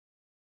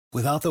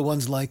Without the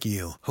ones like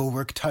you, who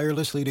work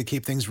tirelessly to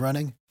keep things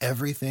running,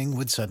 everything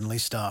would suddenly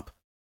stop.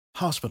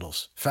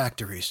 Hospitals,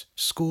 factories,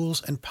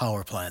 schools, and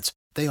power plants,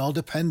 they all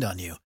depend on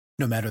you.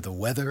 No matter the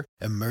weather,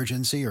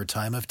 emergency, or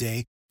time of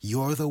day,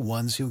 you're the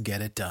ones who get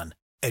it done.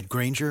 At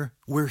Grainger,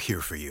 we're here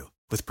for you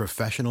with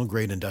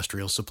professional-grade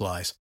industrial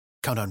supplies.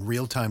 Count on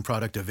real-time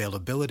product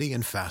availability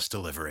and fast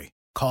delivery.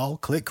 Call,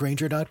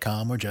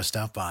 clickgrainger.com, or just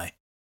stop by.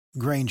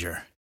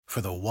 Grainger, for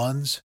the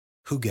ones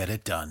who get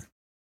it done.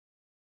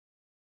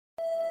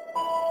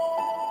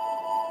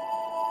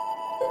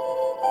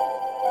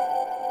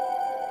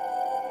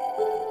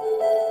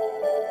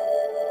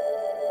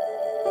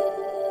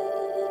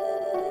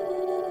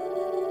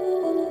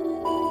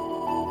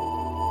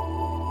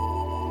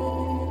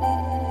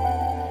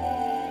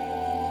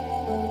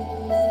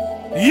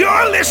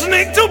 You're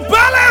listening to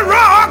Ballet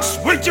Rocks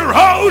with your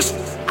host,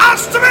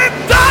 Astrid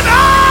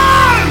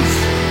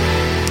Dannens!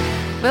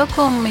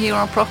 Welcome here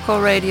on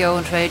Proco Radio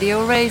and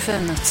Radio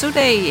Raven.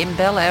 Today in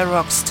Bel Air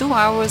Rocks, 2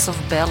 hours of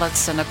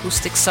ballads and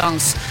acoustic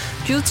songs.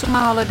 Due to my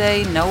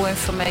holiday, no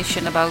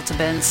information about the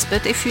bands,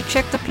 but if you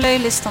check the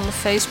playlist on the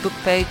Facebook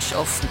page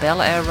of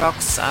Bel Air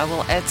Rocks, I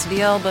will add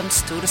the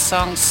albums to the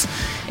songs.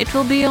 It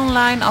will be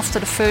online after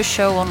the first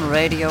show on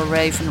Radio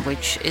Raven,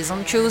 which is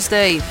on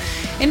Tuesday.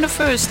 In the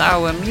first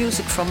hour,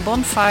 music from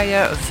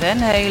Bonfire, Van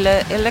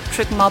Halen,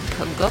 Electric Mop,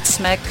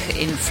 Godsmack,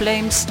 In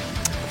Flames,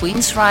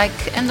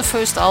 Queensryche and the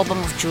first album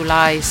of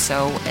July,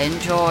 so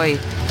enjoy!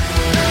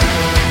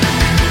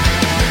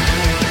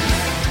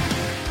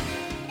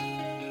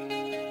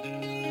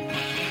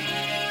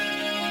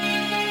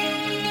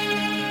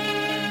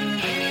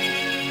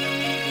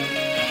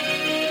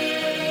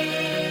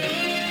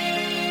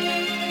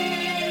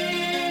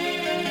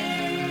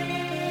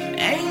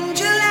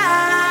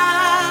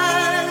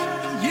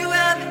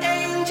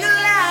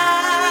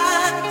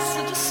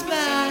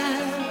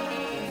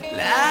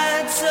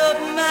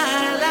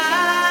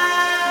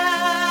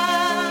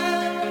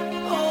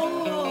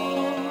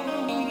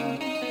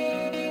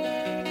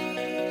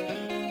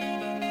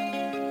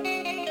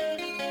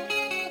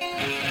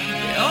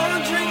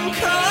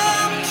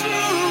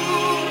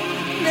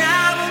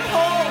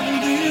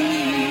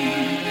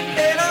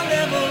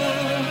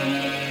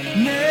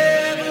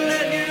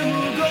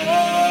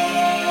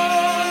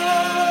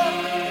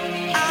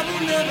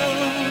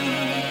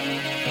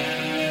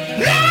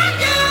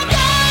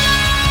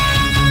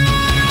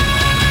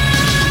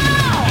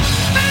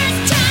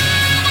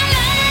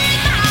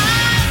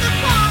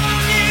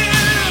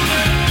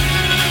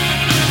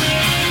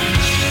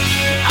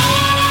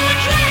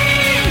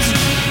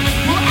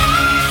 Whoa!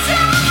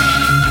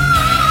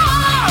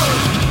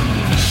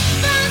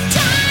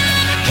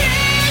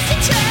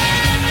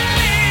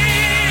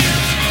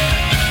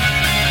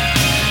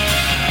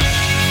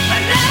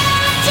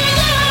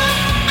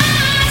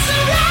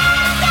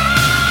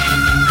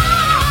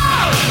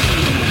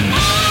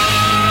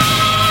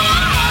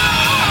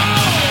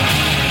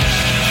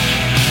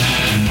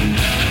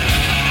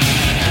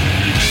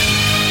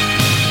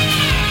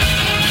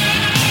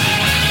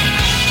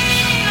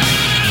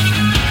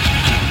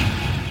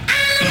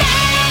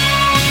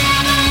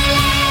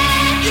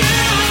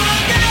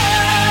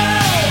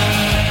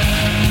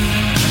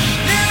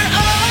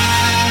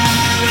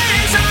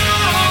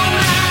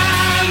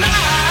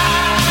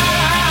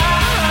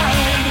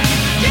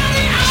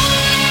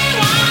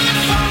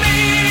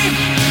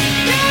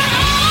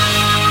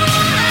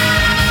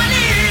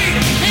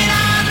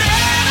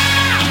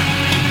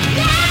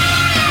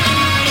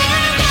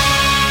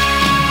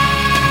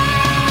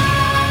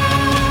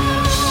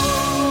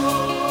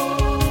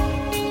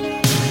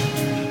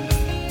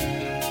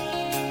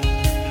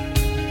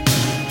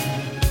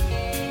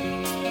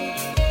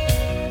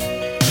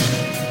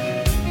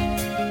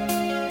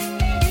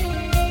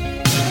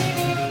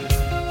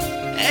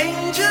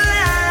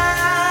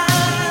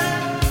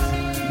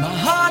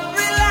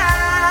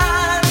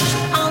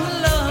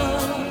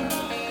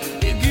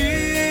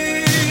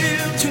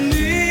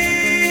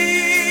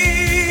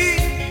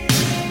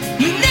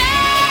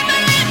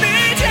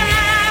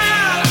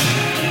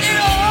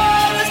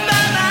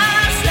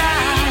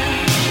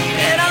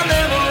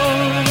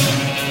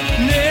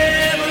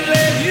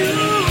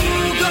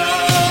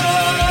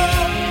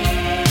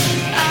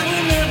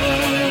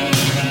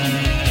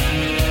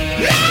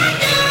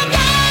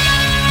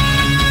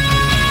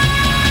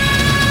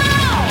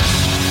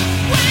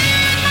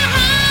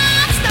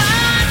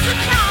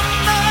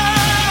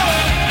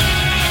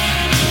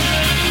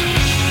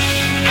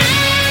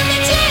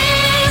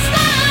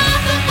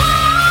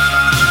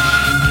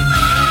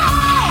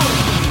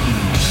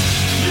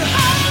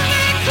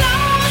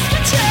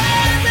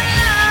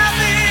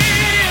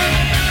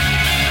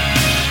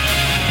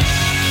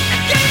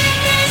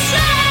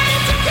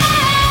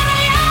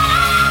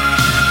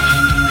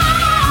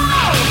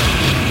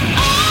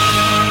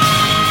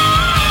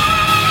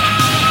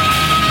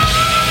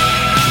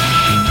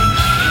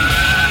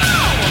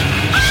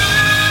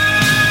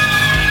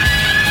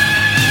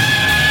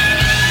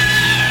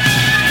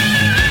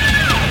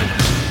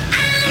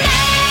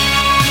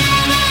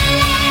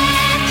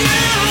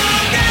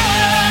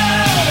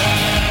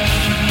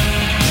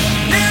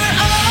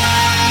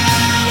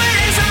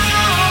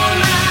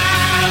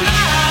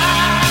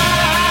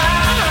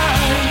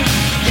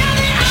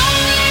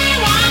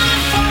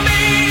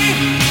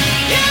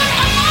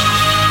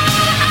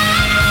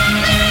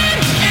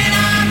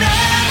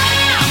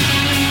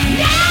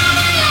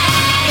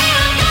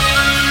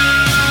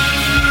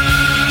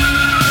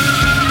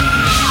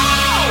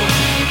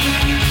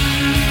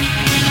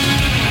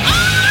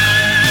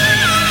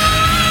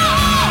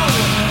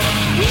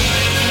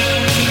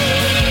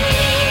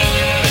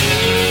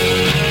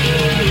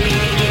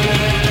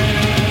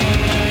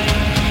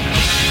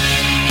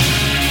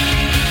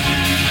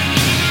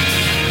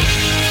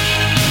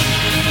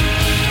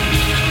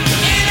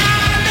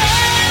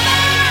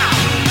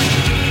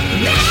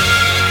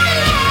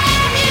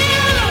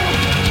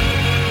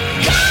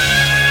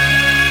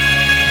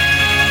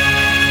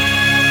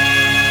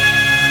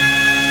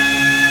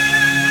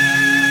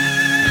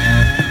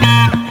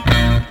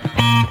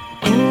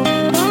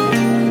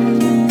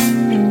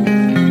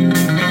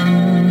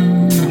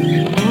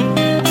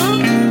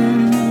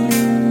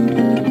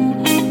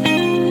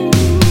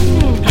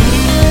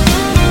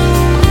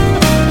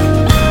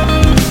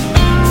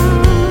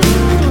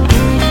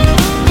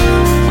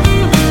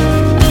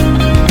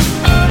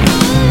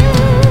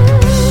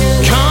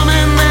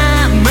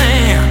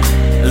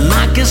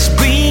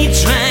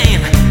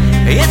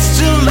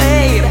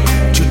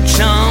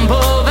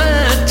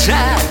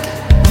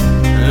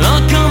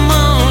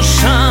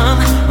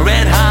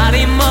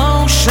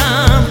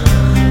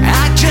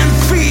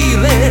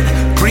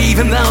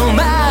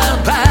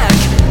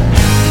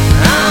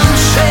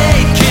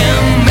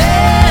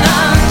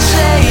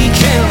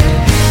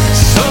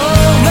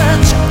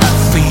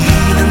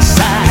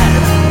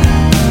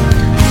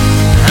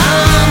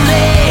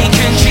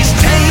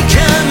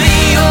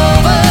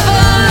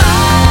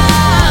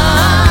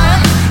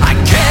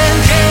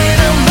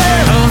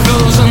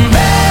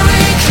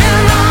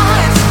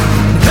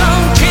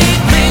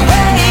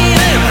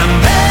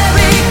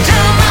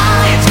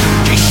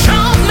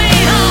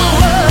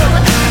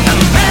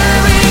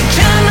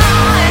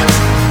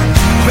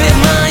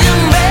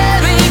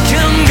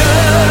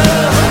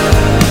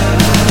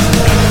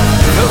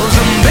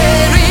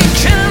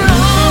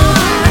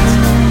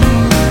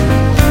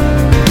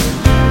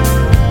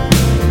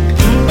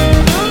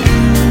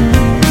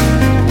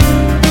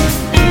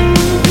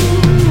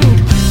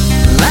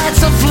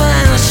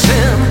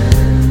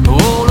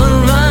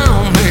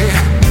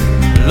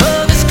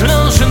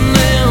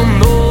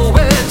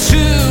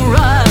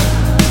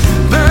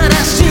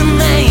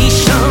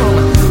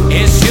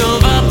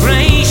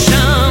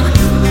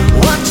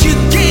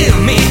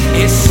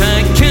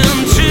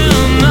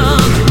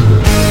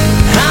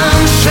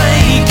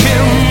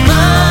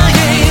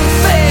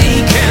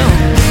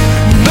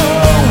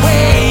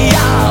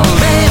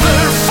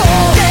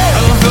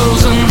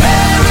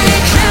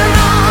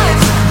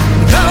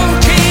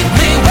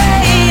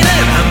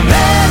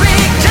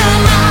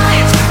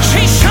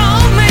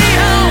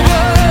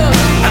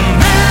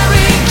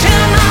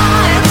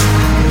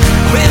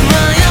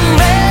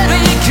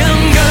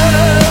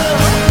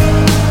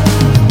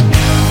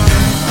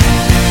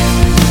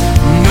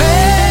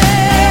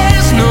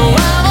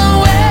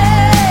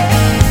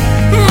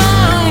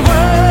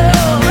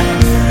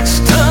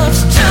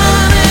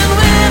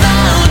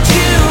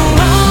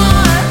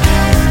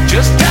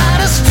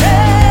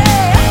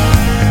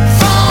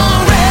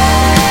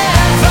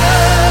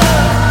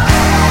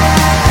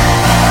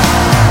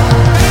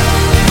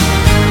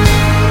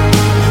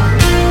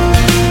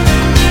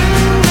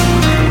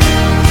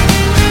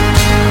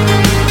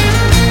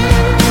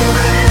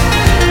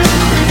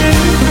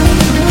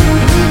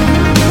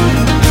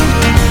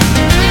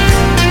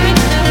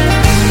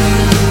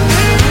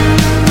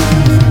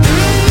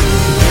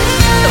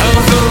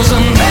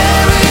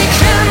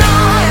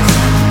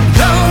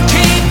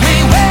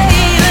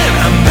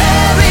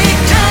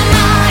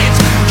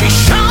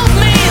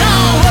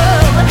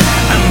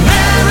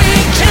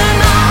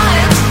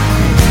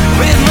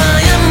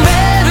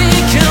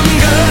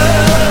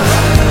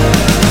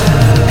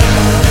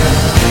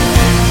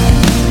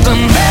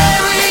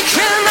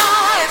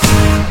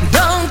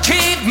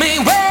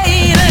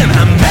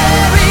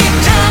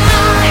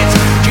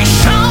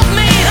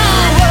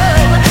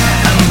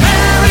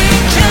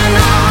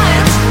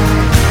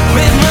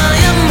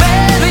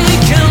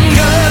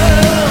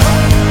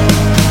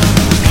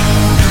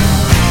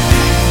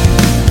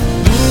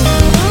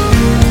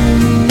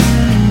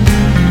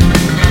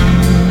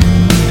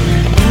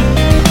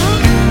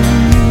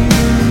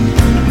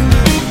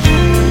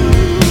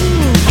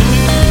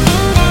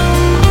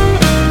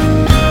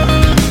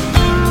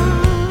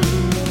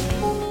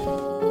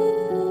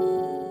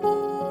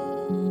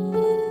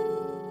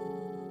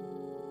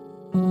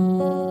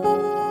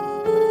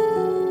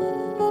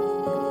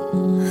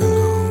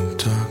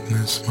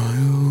 It's my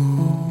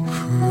old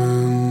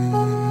friend.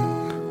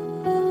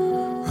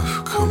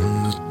 I've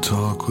come to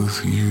talk with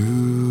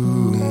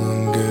you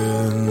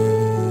again,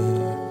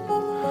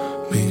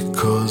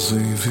 because a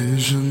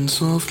vision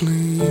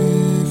softly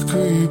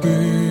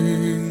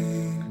creeping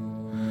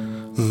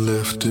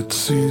left its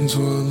seeds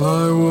while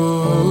I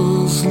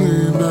was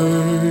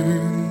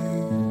sleeping.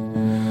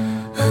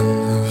 And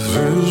the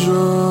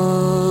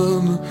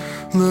vision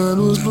that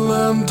was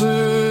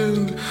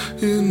planted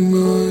in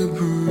my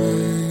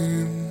brain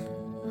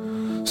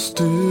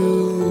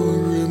still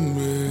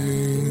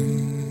remains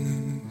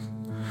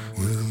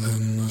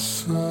within the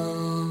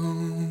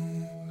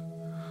sound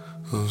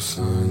of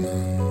silence.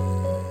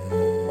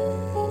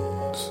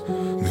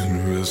 In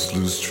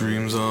restless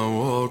dreams I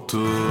walked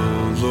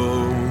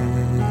alone,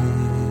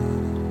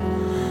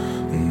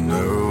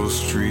 narrow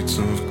streets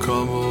of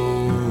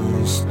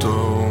cobblestone.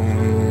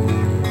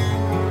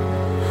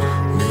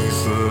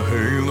 Neath the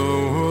halo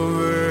of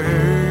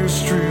a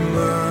street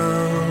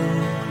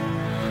lamp,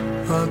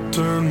 I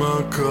turned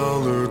my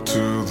collar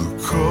to the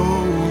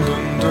cold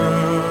and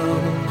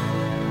damp.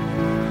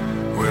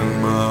 When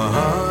my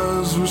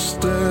eyes were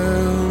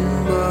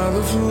stabbed by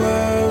the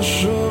flash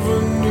of a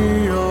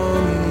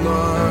neon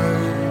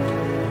light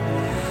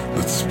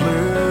that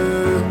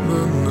split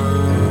the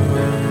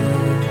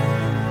night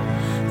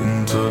and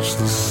touched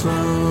the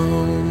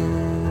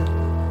sound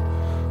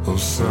of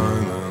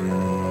silence.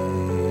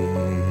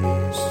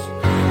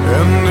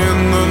 And in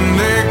the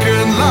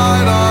naked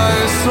light I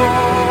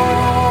saw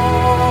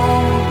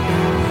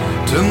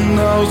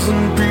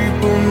 10,000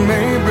 people,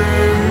 maybe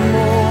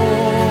more.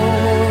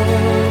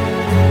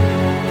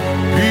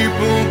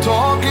 People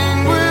talking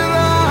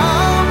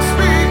without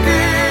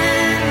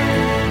speaking,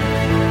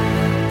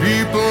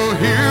 people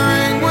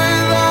hearing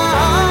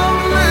without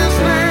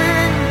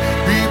listening,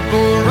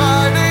 people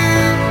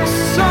writing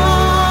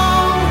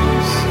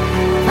songs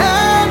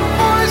and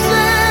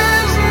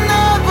voices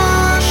never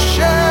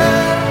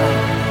shared,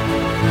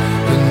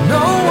 and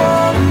no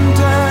one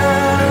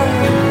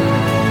dared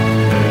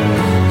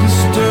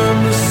disturb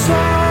the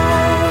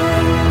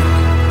sound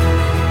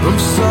of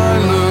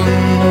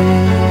silence.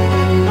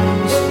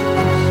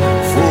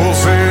 Fool,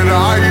 said I,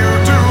 you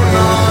do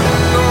not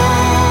know.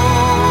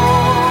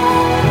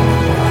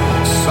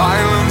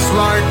 Silence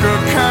like a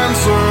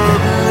cancer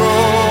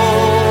grows.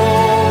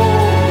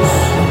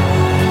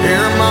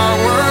 Hear my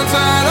words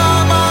that I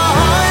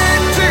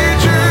might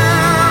teach you.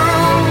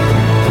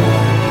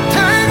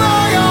 Take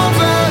my arms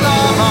that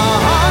I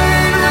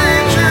might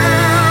reach you.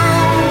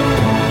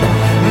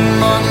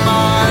 But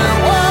my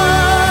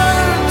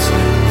words,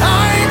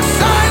 like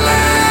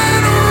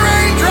silent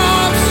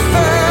raindrops,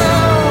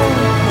 fell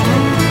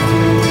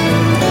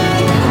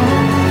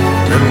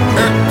and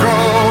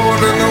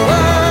echoed in the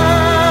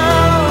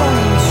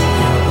wells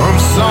of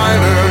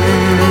silence.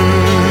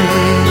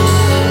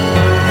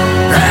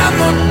 And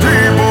the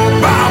people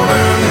bowed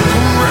and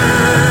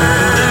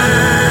prayed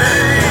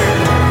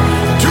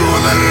to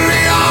the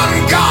neon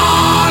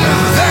god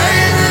they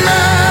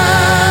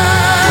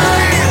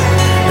made.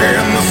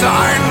 And the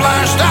sign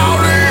flashed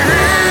out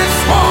its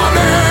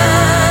warning,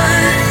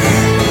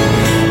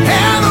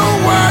 and the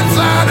words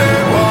that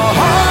it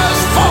was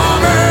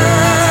forming.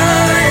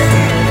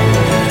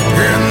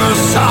 And the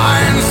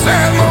sign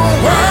said the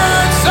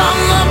words of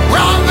the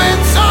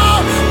prophets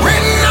are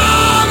written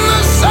on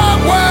the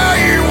subway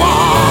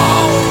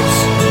walls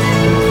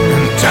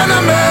and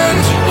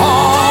tenement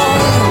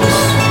halls,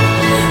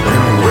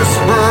 and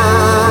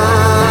whispered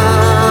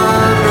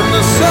in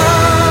the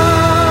sound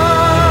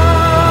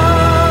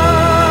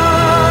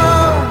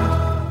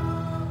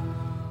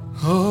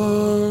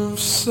of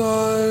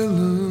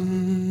silence.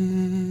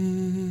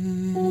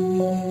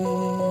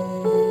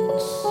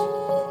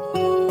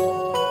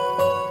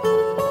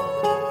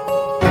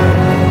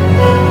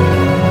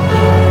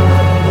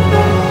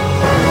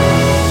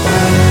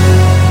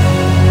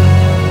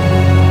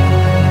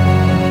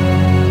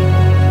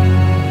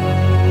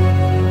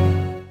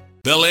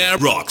 Bel Air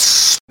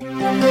Rocks.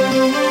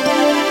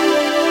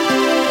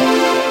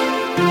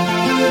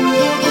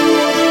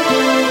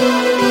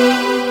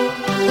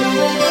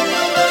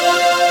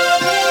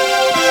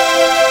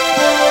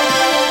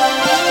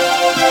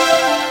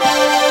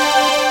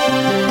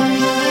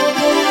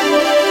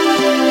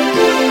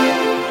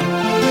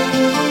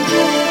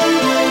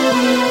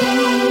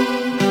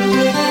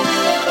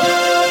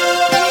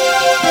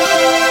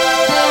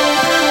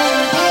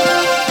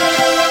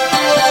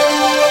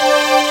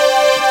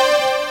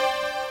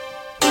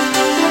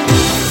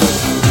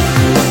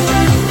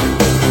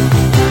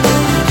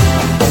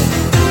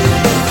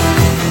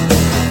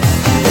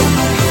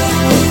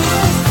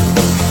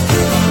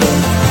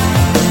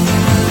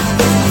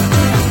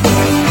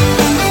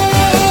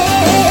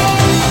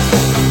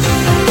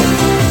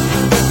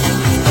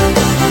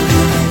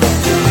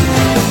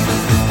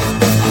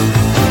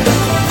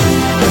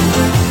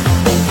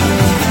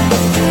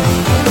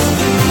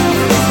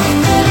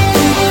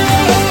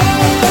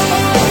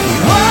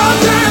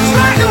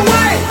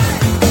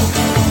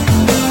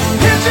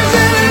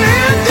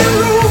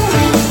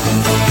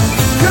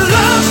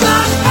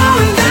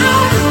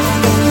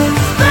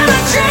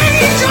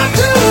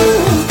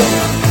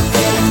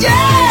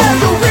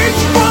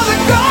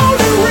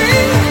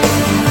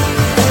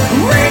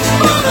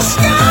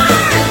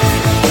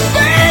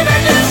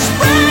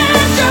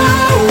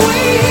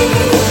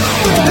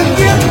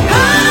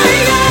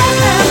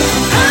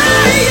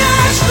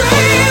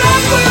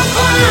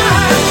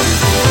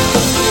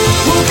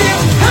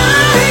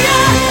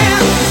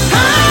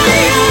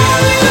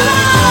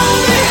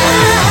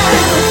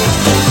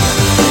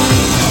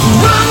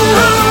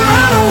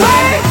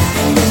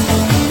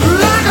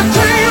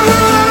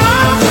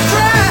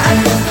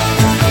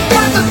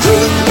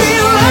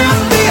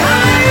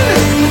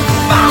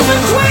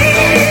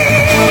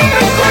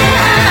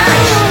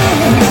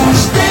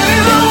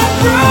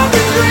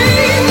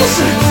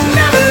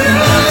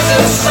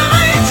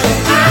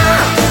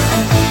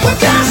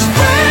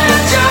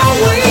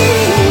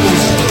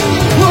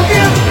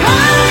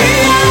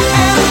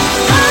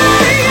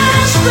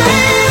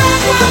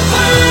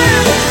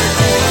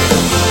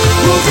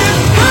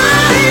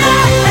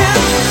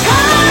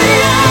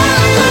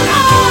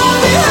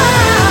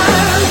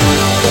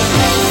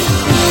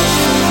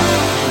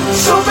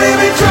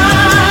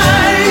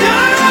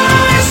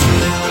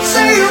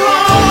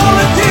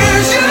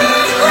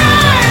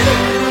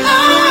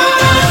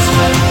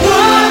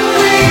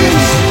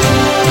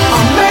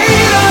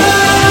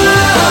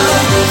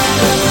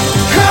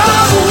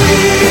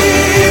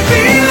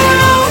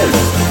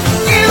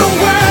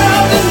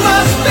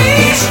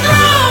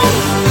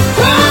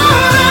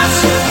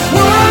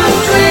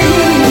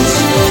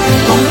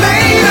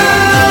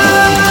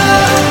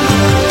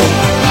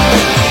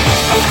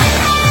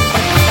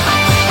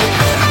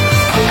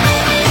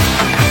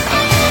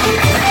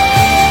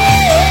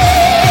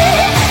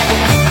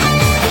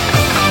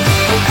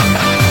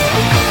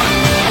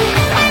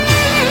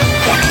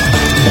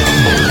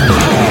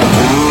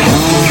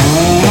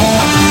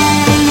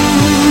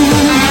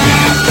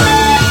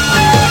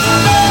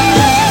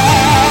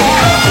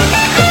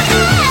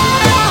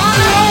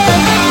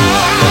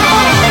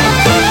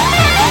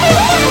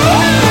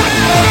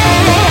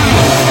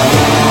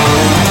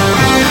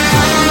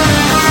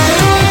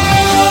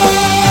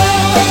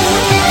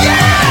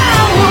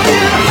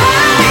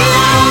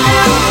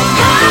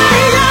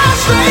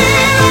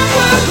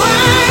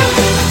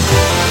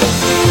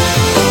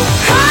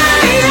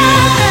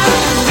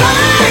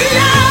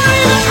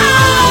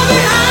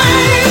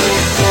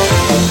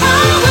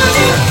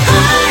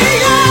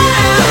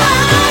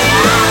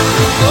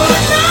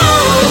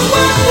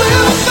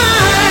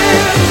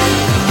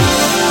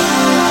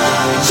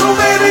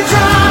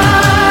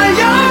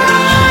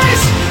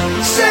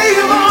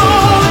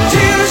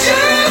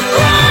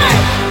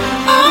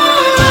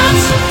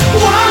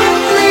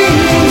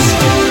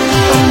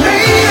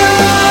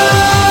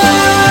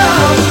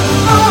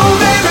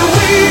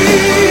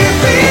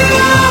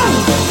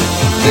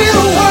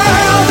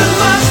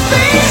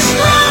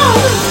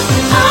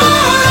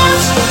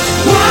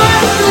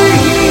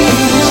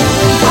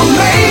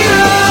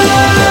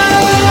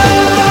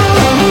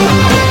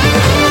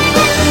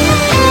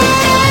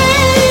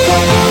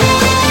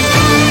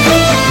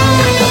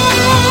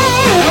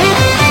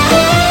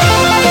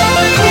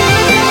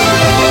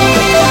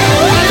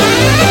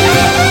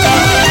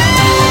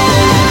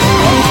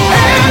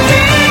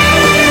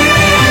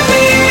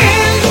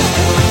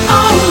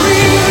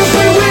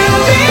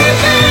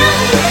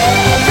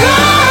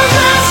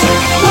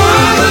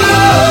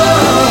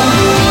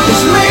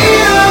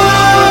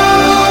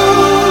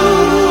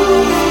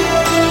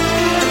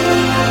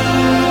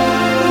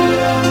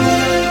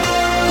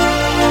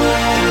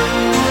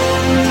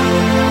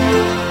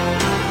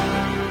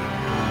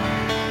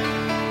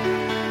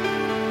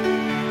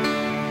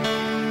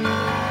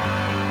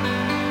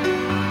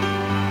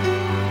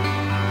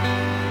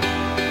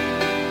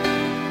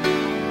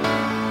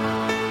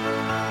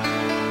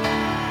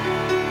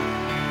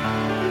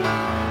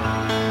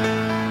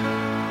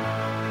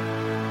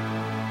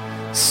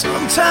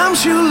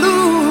 Sometimes you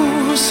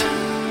lose,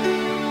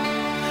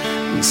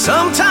 and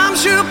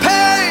sometimes you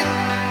pay.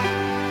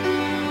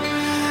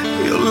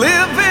 You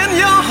live in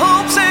your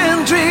hopes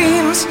and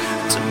dreams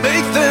to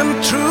make them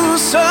true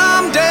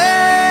someday.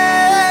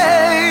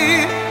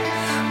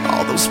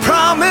 All those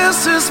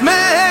promises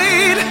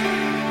made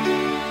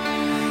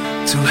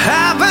to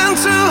have and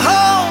to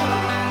hold,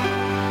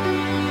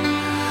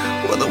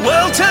 when the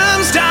world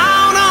turns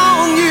down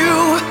on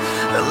you,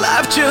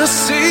 life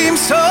just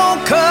seems so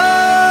cold.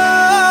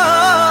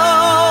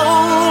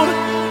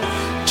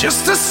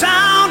 Just the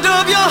sound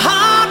of your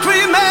heart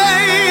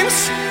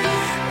remains.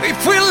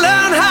 If we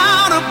learn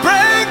how to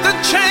break the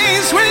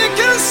chains, we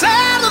can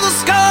sail to the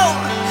sky.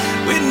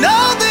 We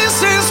know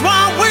this is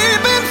what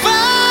we've been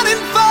fighting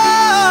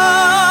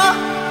for.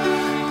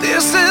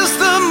 This is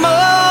the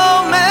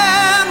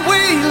moment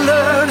we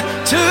learn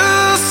to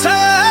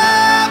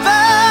survive.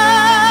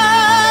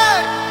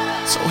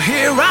 So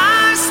here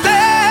I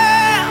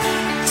stand.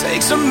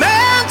 Takes a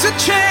man to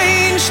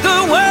change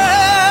the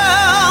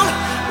world,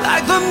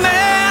 like the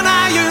man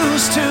I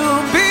used to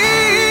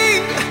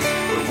be.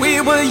 We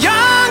were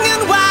young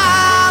and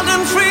wild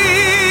and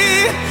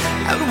free,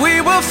 and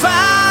we were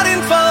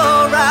fighting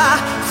for our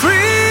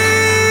freedom,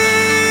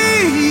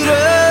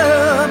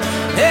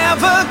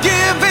 never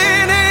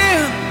giving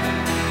in.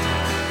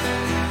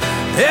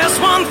 There's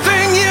one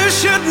thing you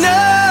should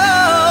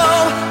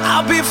know,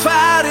 I'll be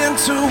fighting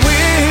to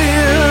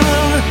win.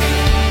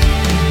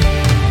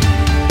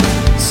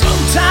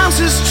 Sometimes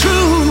it's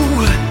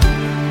true,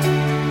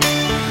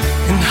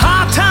 in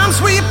hard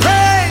times we pray.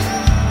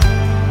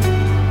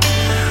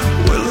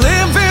 We're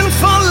living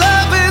for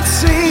love, it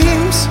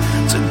seems,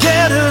 to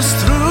get us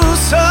through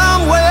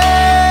some way.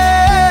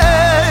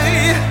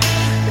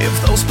 If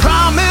those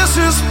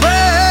promises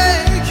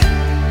break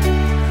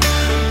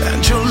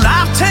and your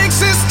life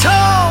takes its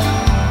toll,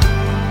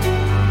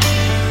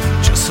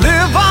 just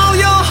live all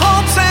your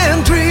hopes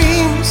and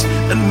dreams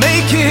and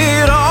make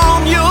it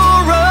on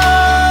your own.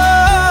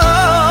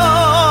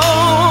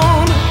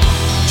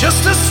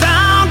 Just the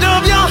sound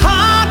of your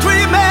heart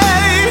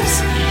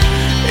remains.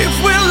 If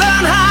we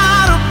learn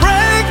how to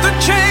break the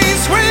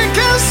chains, we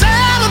can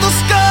sail to the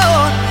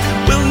sky.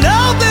 We'll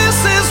know this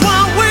is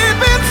what we've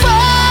been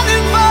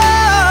fighting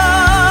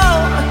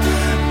for.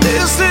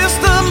 This is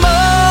the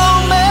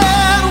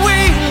moment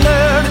we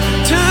learn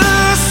to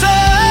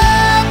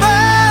survive.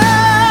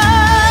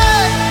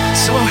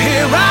 So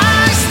here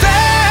I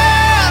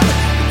stand.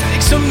 It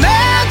takes a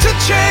man to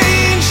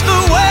change the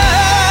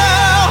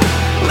world,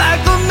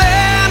 like the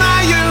man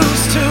I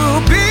used to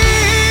be.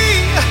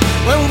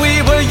 When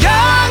we were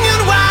young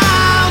and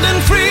wild and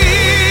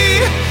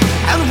free,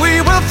 and we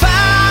were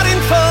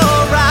fighting for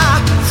our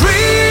freedom,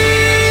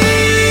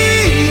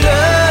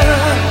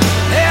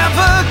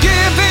 never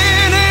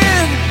giving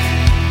in.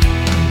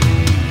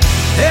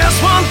 There's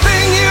one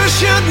thing you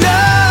should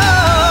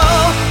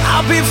know,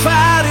 I'll be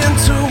fighting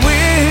to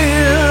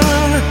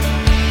win.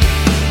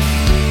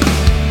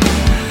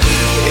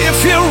 If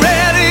you're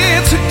ready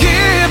to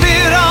give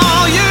it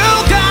all you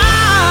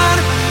got,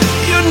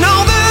 you know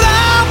that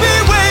I'll be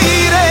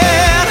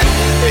waiting.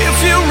 If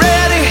you're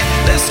ready,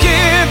 let's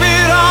give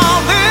it all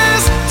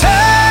this time.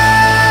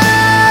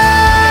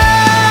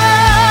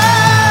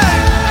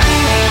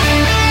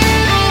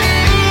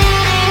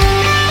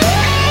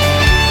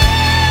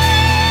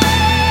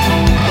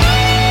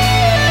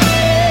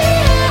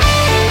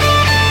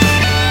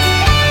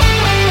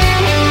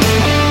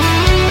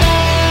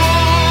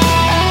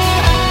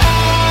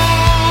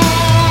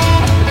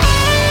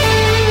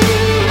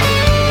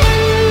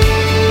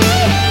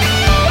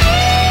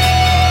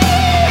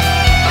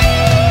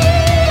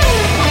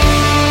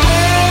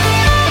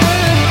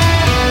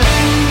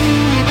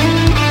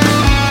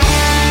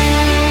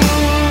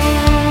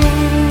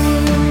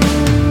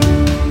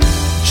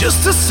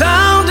 Just the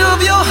sound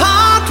of your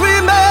heart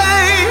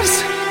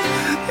remains.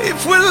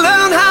 If we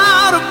learn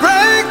how to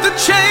break the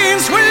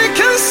chains, we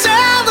can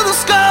sail to the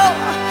sky.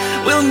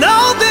 We'll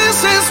know this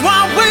is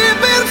what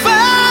we've been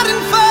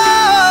fighting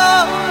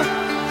for.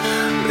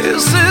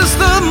 This is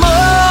the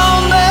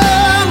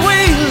moment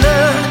we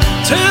learn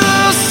to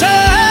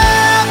survive.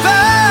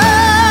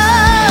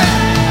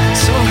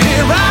 So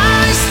here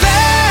I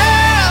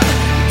stand.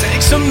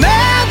 Takes a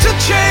man to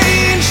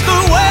change the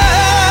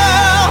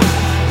world,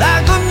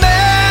 like the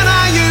man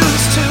I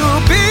used to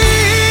be.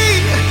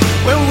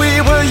 When we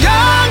were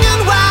young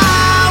and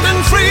wild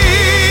and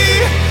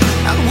free,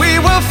 and we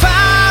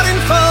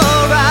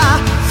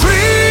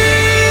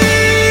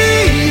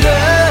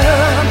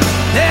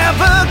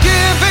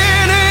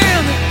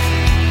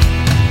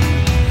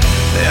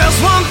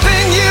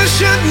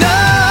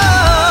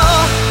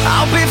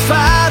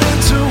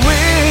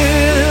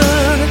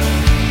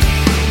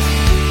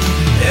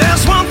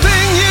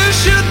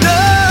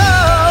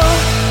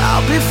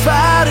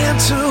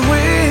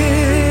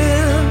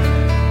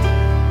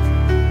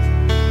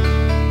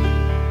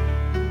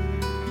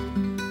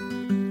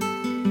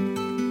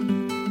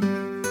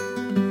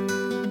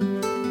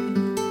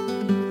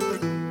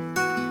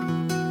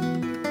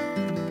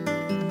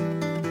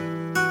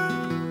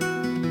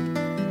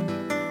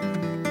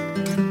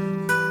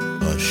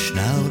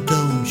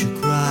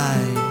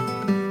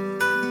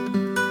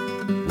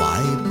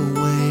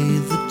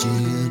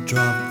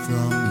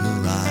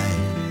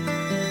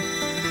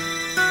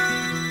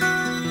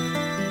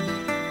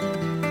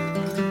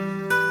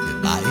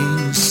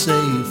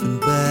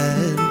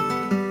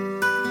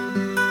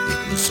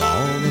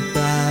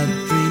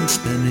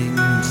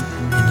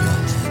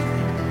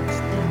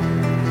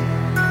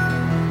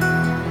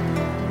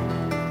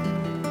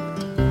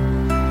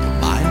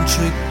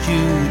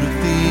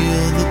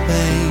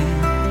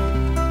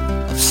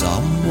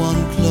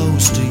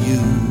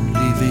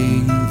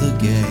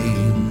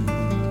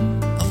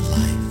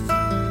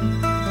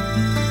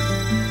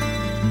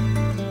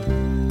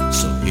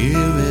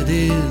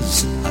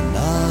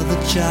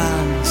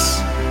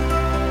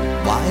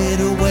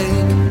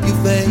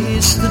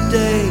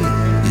day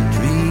your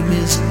dream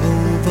is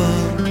over?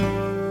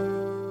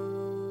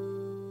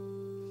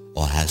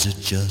 Or has it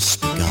just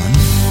begun?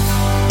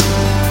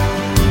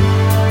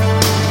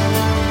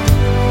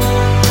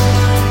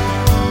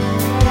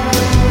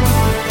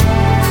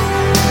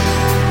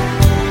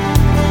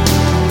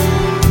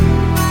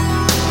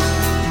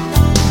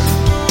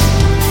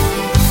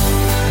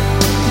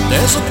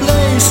 There's a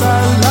place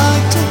I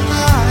like to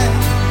hide,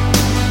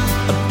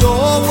 a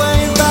doorway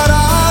that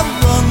I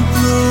run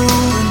through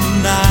in the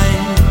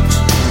night.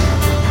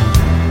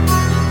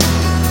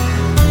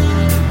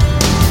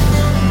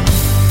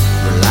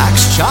 Relax,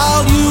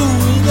 child, you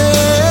were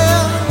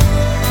there,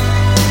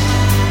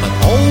 but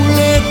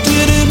only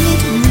didn't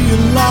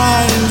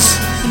realize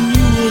when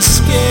you were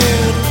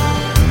scared.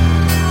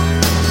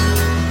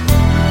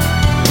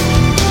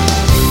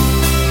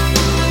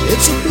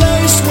 It's a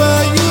place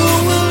where you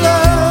will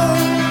learn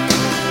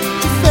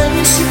to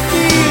face your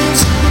fears,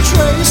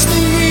 trace the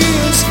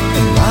years,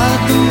 and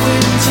ride the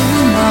winds of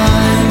your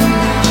mind.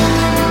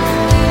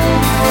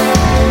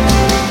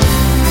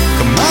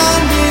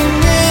 Commanding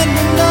in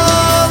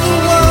another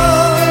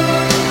world,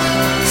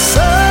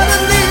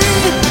 suddenly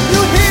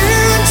you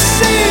hear and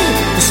see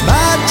this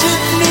magic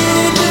new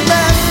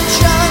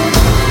dimension.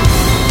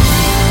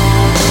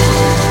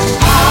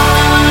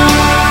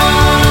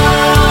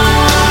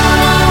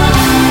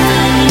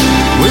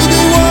 We'll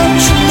be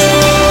watching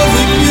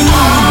over you.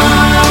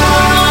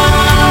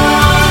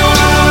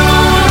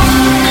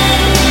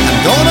 I'm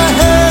gonna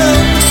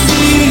help you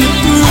see it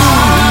through.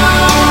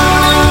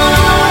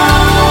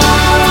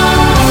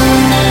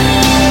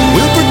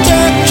 We'll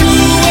protect you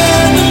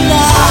in the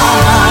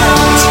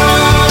night.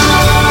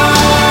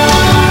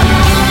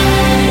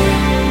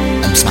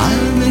 I'm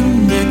smiling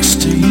next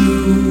to you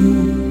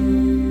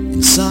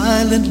in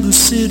silent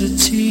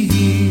lucidity.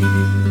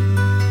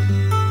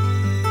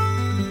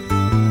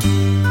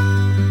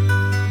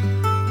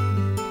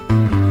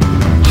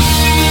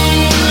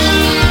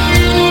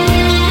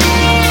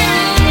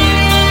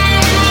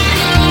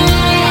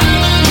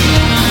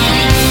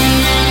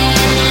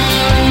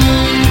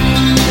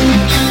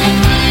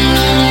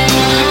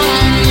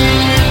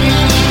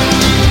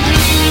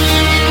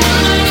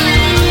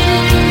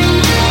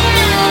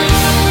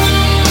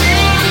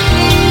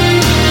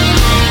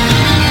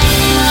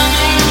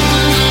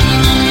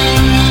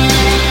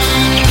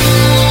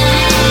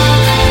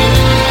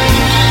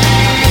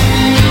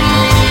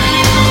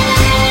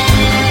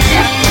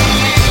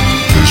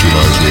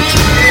 Visualize your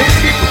dream,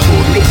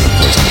 recorded in the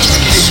present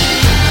tense,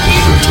 put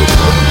into a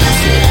permanent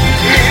form.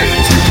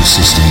 If you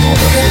persist in your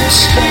efforts,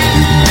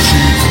 you can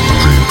achieve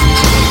dream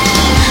control.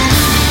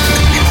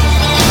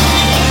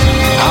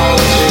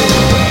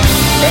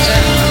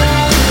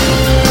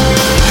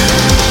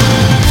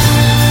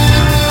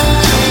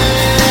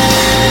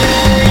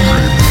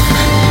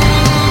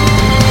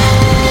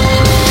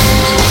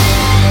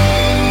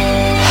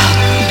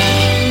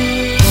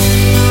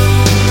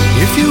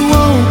 If you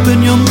open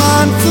your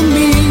mind for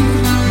me,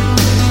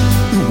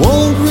 you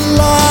won't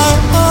rely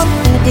on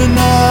open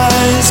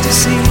eyes to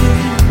see.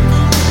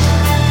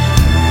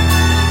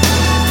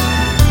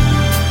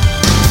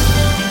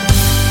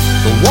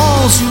 The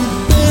walls you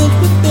built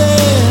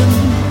within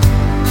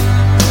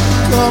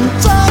come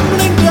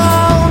tumbling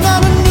down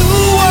and a new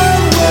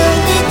world will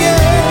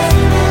begin.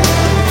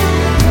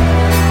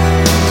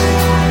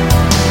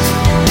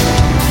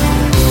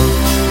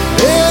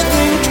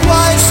 Living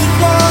twice at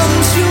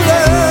once you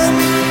learn.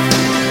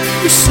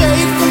 You're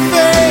safe from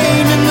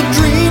pain in the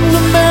dream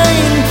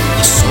domain.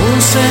 Your soul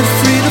set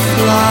free to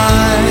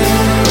fly.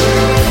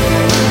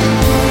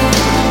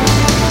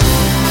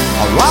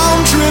 A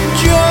round trip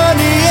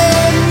journey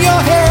in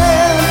your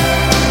head.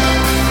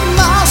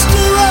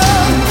 Master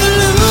of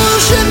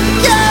illusion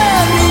game.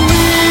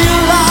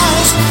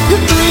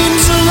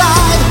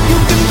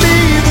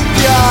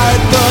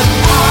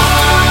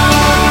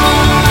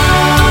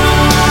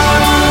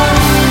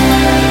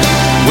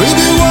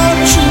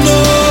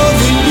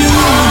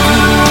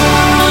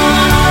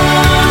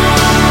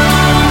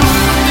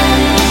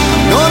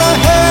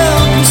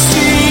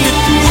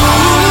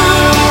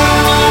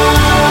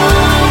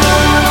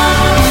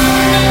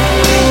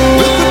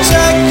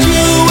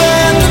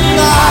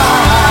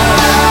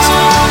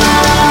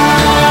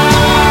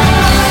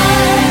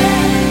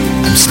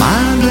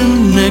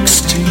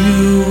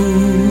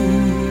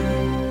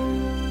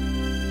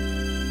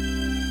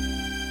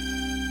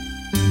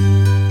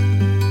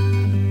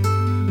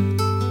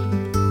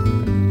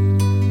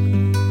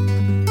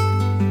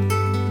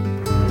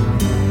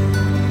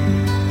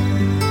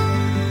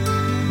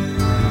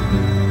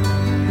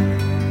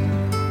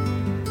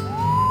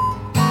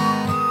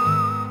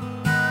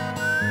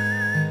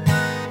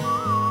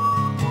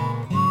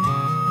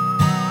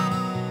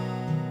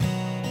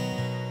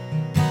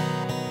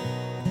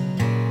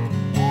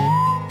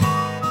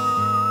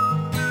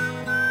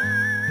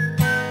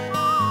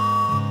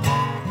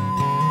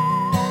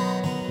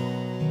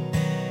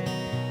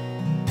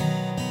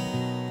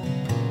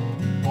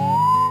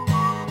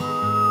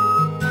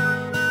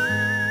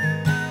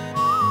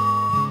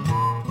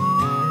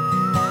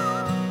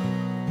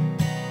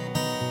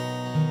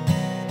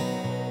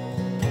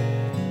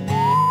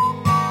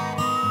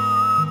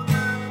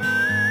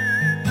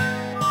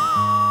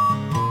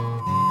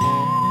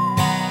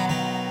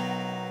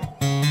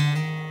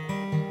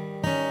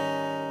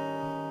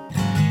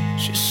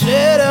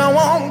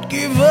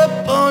 give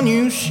up on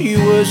you, she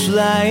was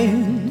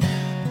lying.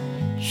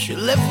 She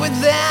left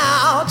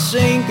without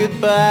saying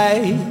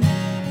goodbye.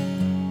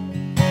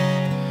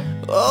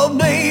 Oh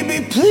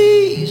baby,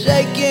 please,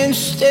 I can't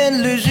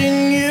stand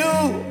losing you.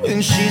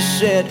 And she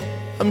said,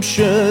 I'm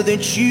sure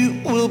that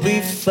you will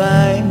be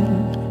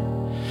fine.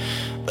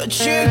 But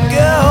your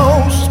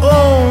ghost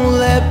won't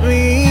let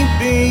me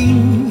be.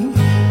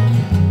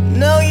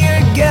 No,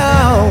 your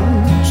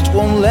ghost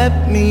won't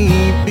let me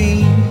be.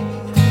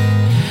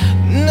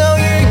 No,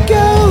 your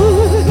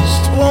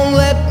ghost won't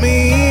let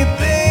me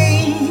be.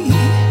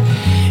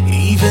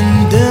 Even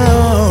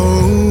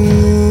though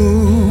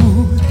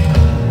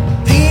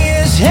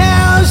these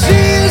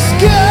houses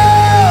go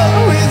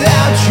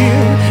without you,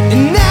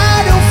 and I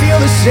don't feel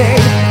the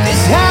same.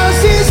 These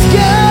houses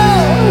go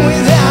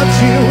without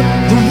you.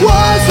 The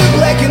walls are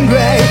black and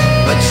gray,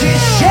 but your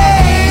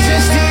shades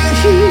are still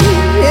here,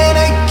 and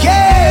I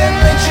can't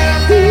let you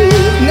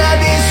leave, not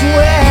this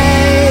way.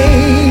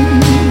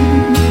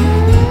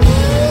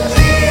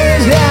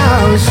 This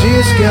house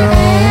is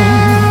gone.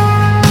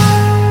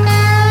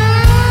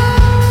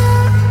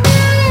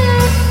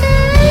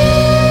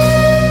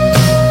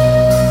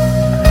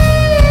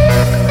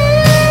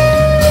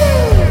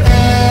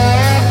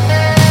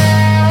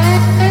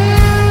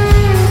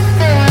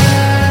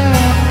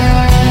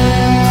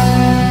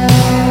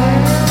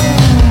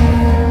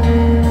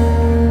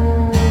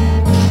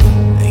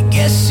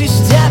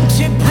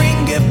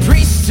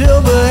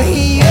 Over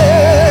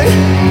here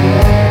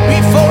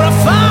before I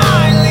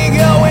finally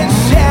go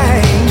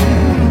insane.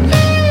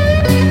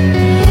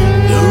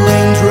 The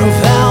rain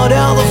drove out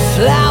all the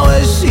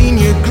flowers in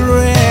your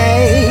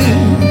grave,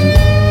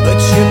 but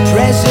your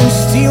presence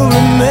still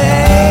remains,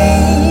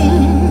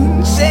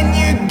 and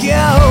your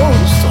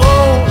ghost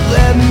won't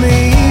let me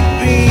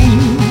be.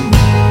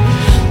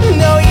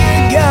 No, your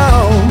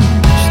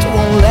ghost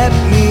won't let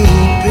me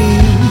be.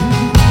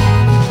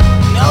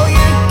 No,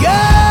 your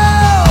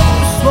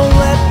ghost won't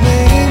let me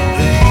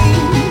be.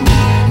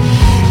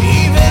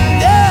 Even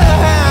though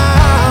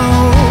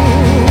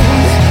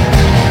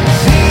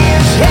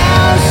these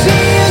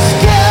houses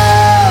go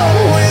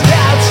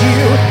without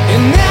you,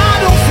 and I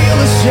don't feel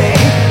the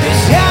same.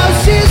 This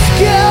house is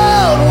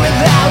gone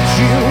without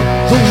you.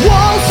 The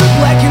walls are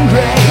black and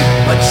gray,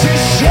 but your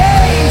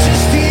shades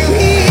are still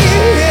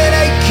here, and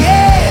I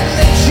can't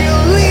let you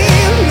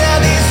leave now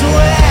this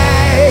way.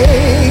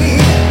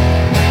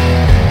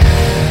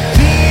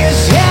 This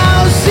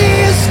house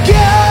is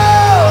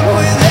gone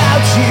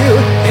without you,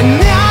 and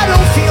I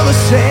don't feel the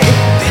same.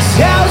 This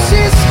house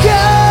is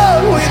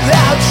gone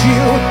without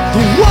you.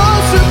 The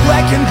walls are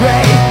black and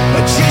gray,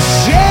 but your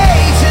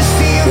shades are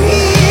still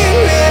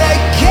here, and I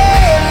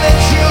can't let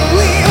you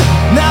leave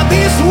now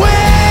this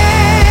way.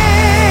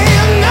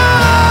 No,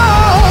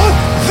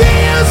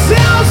 this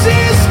house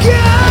is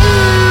gone.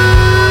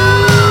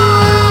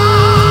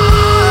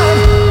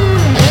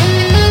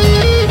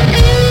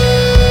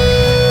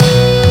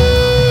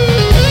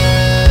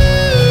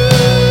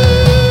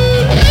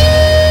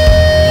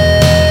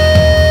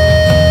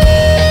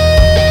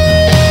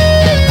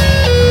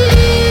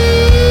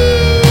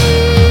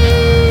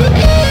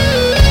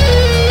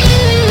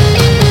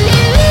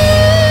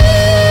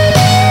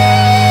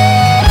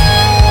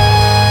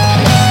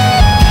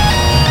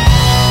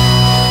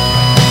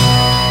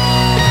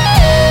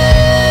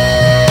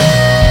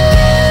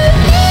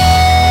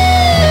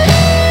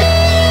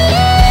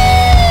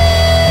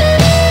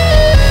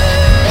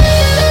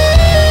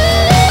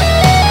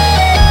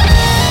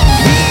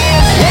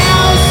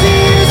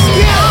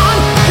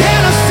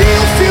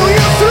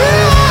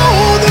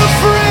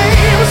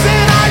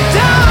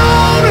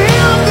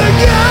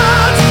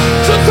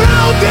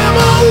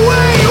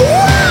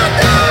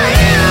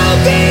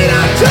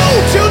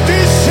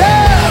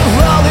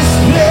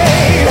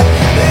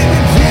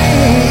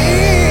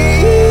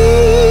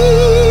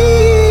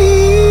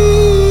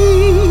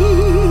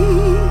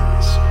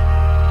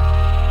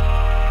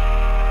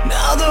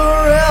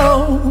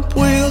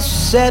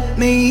 Set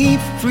me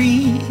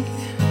free.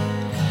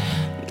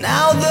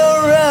 Now the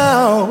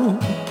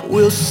rope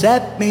will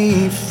set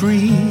me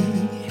free.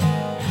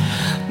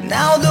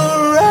 Now the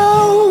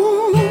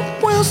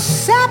rope will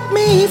set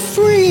me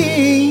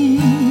free,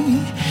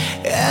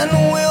 and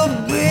we'll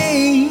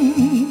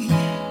be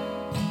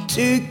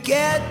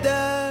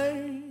together.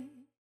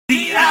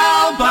 The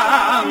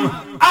album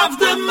of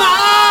the month.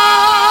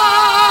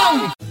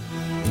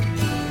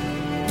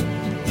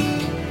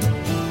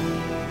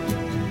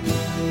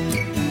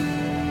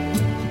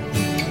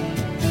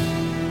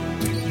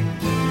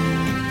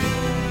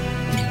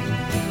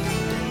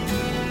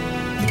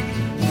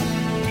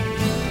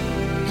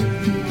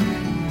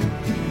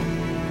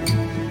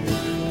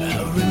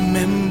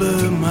 Remember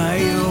my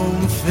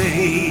own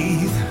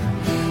faith,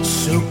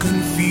 so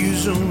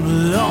confused on the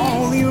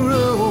lonely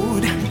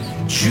road,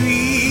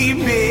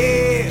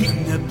 dreaming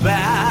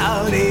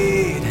about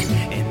it,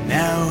 and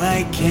now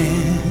I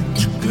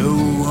can't go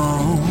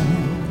on.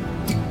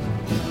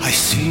 I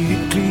see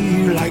it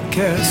clear like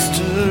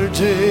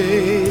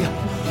yesterday,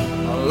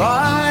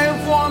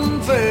 alive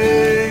one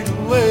vague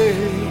way,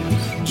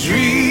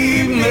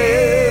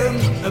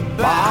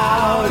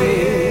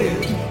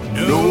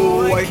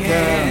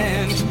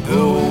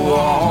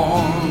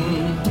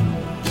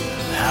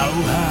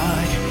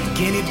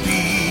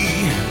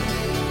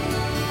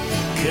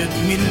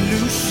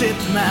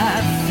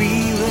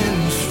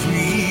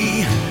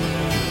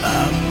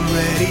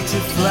 to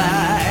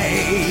fly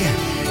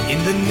in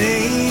the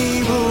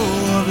name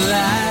of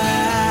life.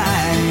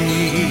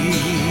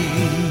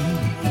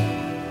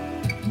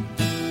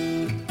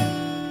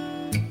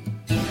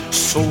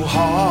 So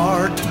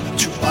hard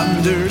to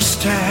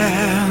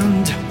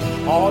understand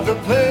all the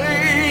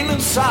pain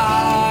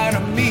inside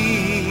of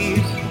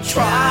me,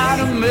 trying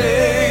to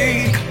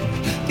make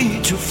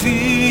it to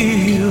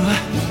feel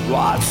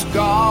what's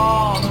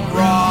gone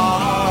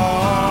wrong.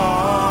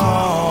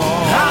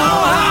 How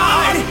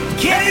hard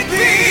can it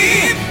be?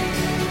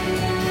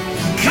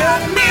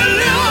 Cut me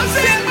loose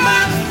and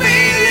my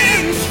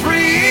feelings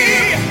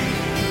free.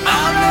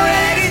 I'm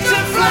ready to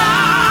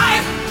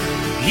fly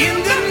in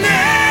the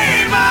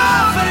name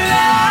of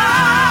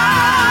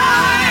life.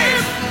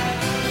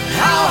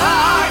 How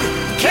hard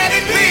can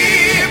it be?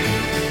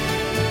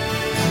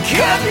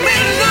 Cut me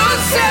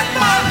loose and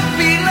my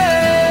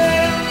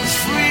feelings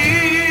free.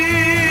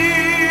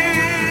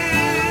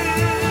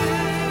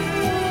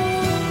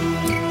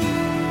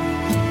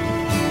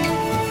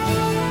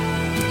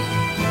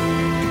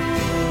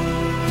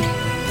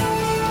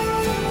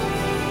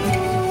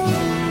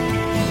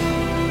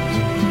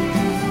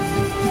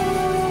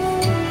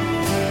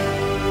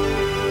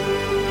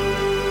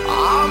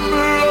 I'm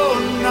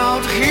alone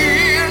out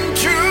here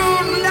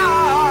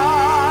tonight,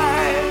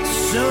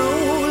 so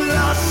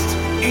lost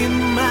in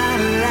my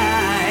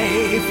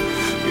life.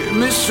 Give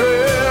me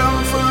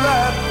strength,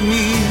 let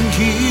me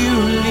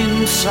heal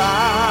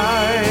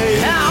inside.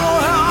 How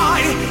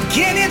hard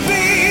can it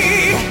be?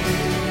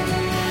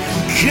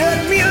 Cut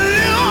me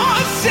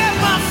loose, set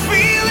my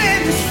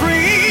feelings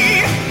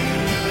free.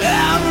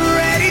 I'm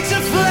ready to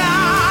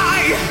fly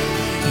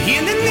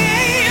in the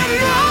name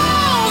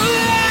of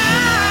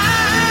life.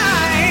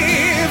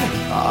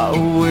 I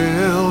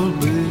will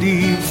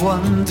believe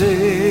one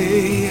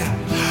day,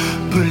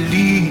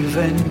 believe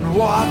in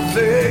what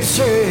they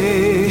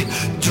say,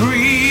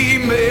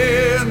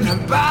 dreaming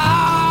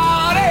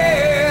about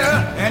it,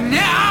 and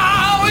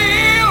now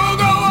we'll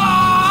go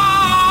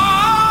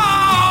on.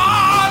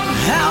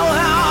 How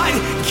hard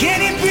can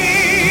it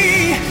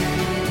be?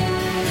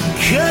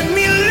 Cut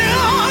me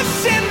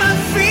loose and my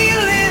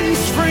feelings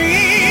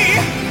free.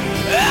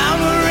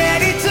 I'm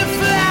ready to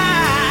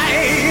fly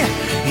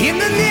in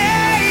the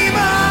name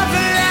of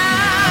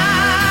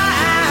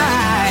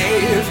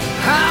life.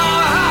 How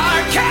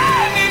hard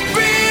can it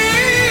be?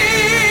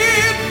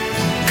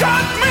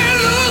 Cut me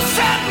loose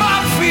at my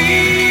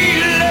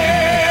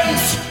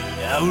feelings.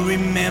 I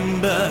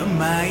remember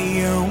my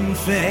own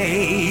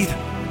fate,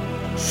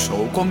 so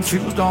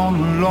confused on a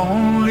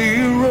lonely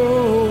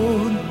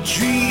road,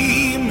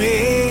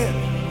 dreaming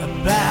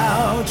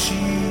about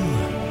you,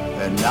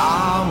 and I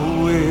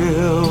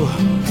will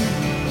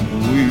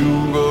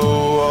go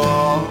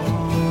on.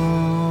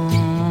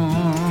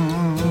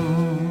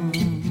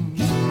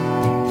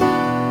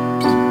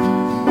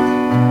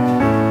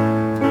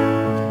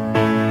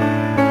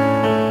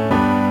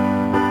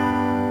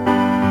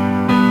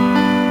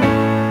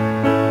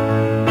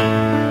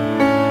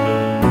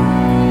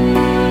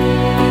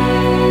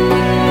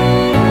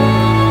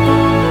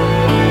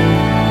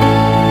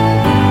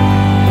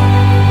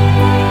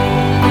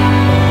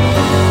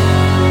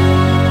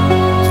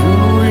 Do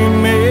we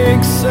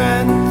make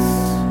sense?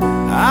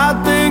 I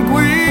think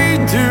we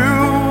do.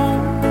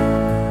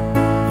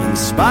 In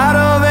spite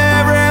of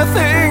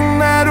everything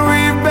that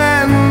we've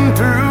been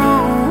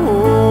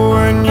through,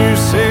 when you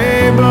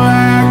say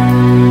black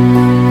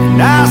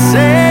and I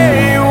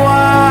say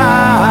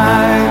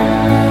white,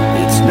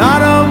 it's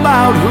not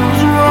about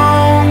who's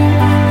wrong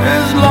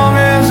as long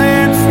as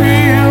it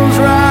feels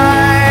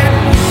right.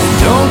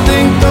 Don't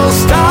think those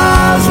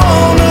stars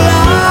won't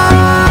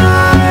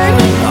align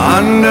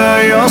under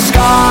your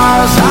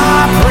scars.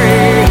 I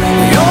pray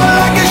you're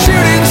like a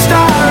shooting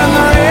star in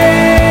the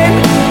rain.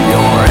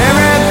 You're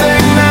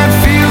everything that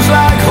feels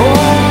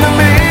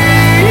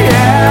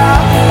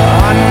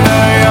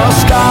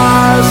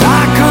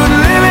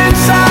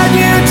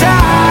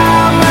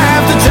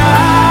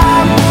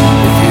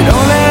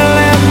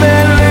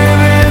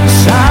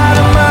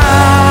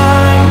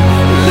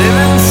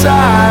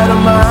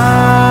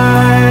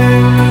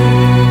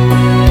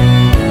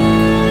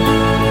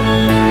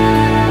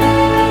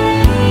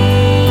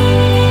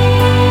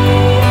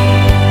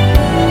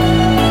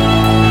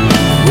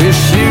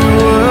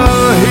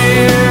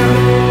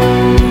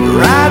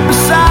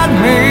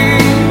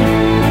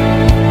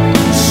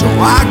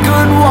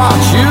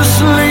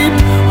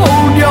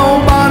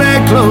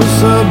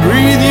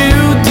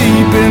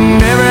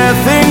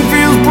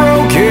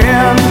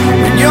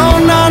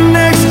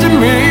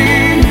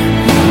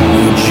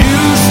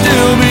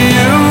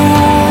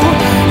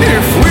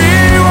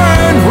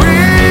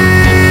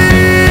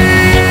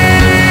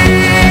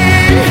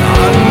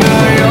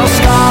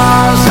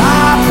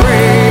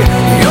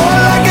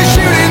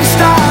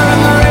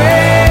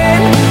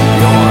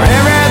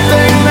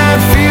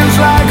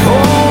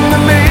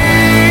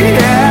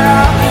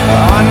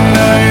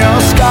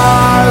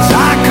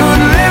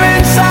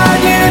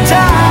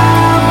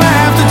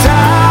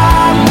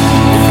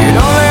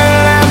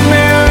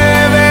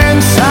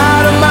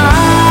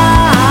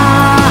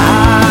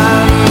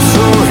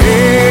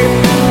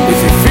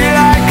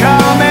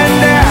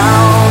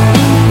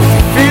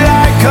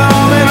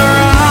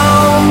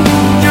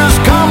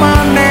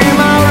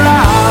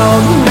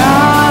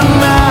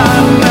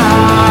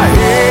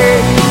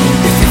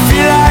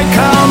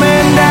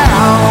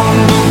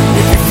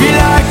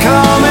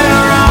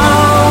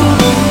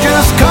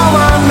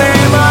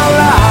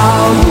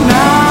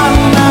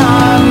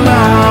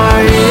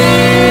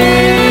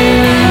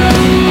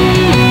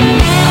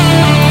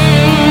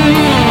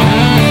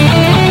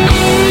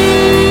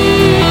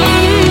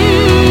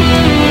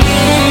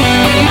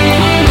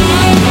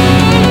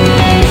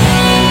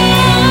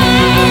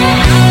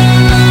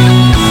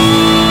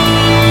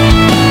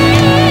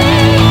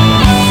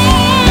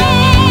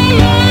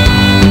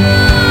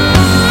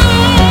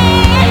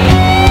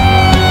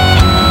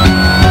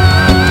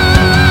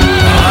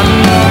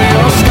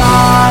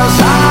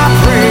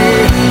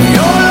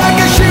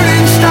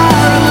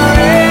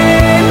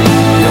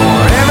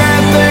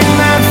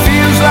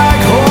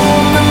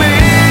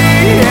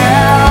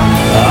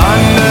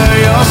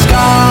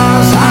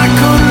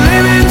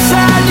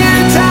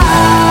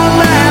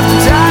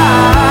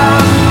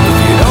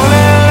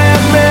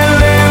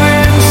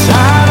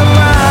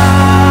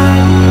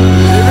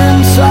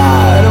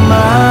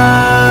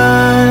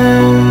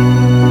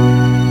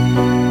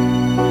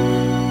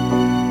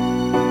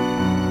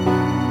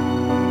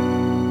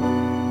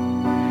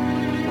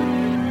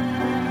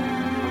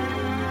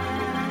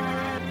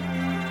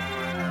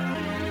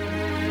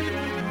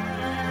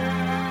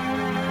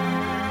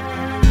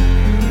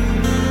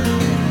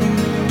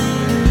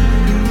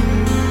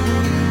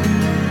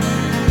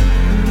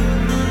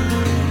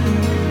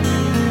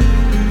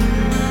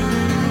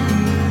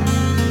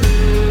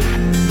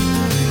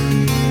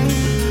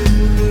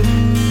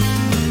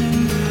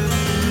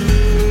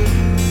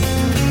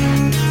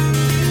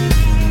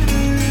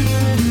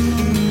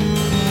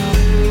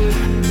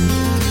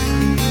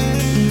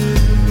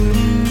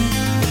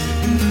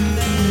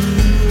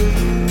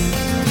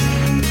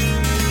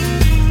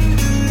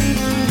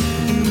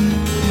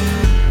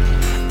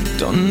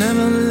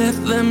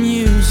them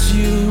use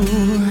you.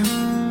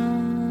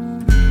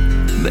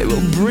 They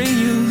will bring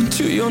you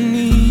to your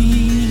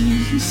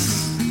knees.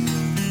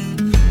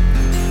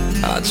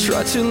 I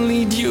tried to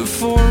lead you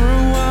for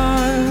a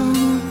while,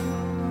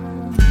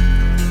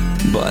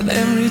 but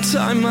every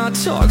time I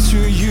talk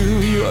to you,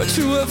 you're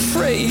too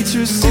afraid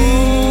to see.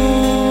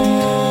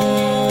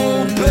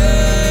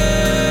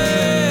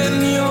 Open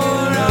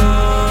your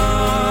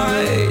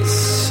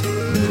eyes,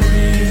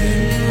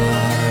 breathe in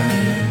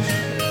life.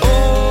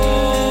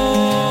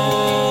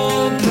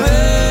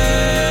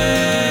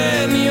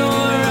 Open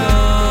your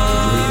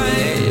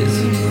eyes,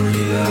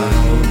 breathe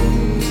out.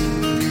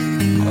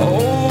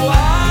 Oh,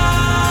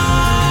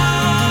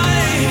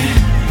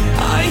 I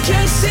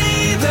can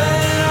see the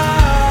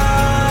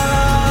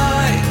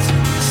light.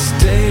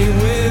 Stay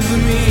with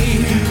me,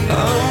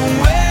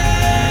 away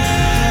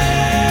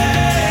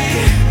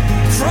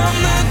from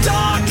the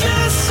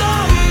darkness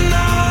of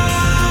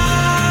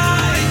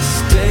night.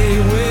 Stay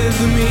with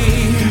me.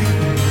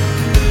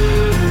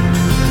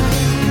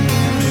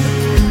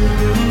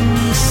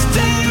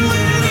 Stay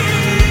with me.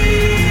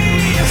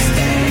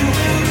 Stay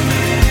with me.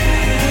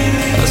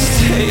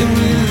 Stay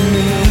with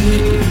me.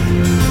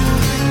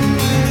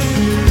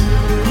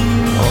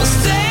 Oh,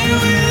 stay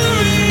with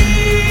me.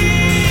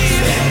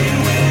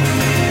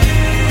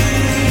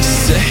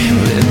 Stay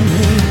with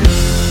me.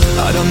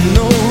 I don't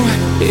know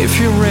if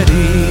you're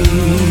ready.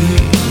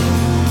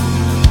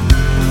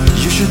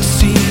 You should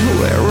see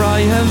where I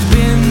have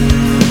been.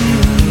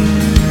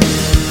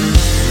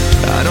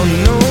 I don't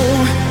know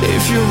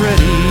if you're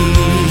ready,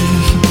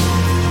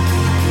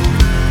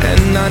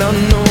 and I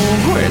don't know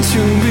where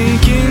to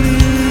begin.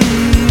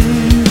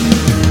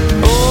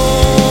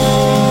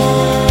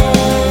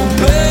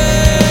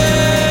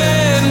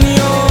 Open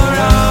your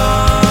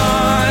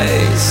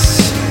eyes,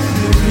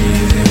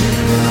 breathe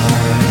in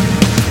life.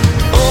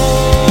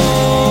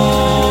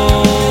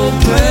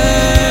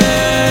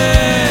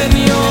 Open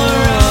your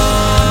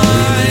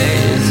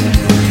eyes,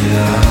 breathe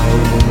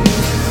out.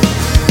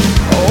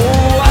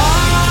 Oh,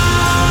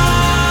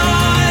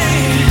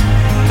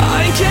 I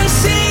can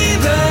see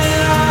the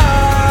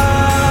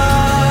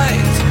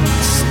light.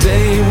 Stay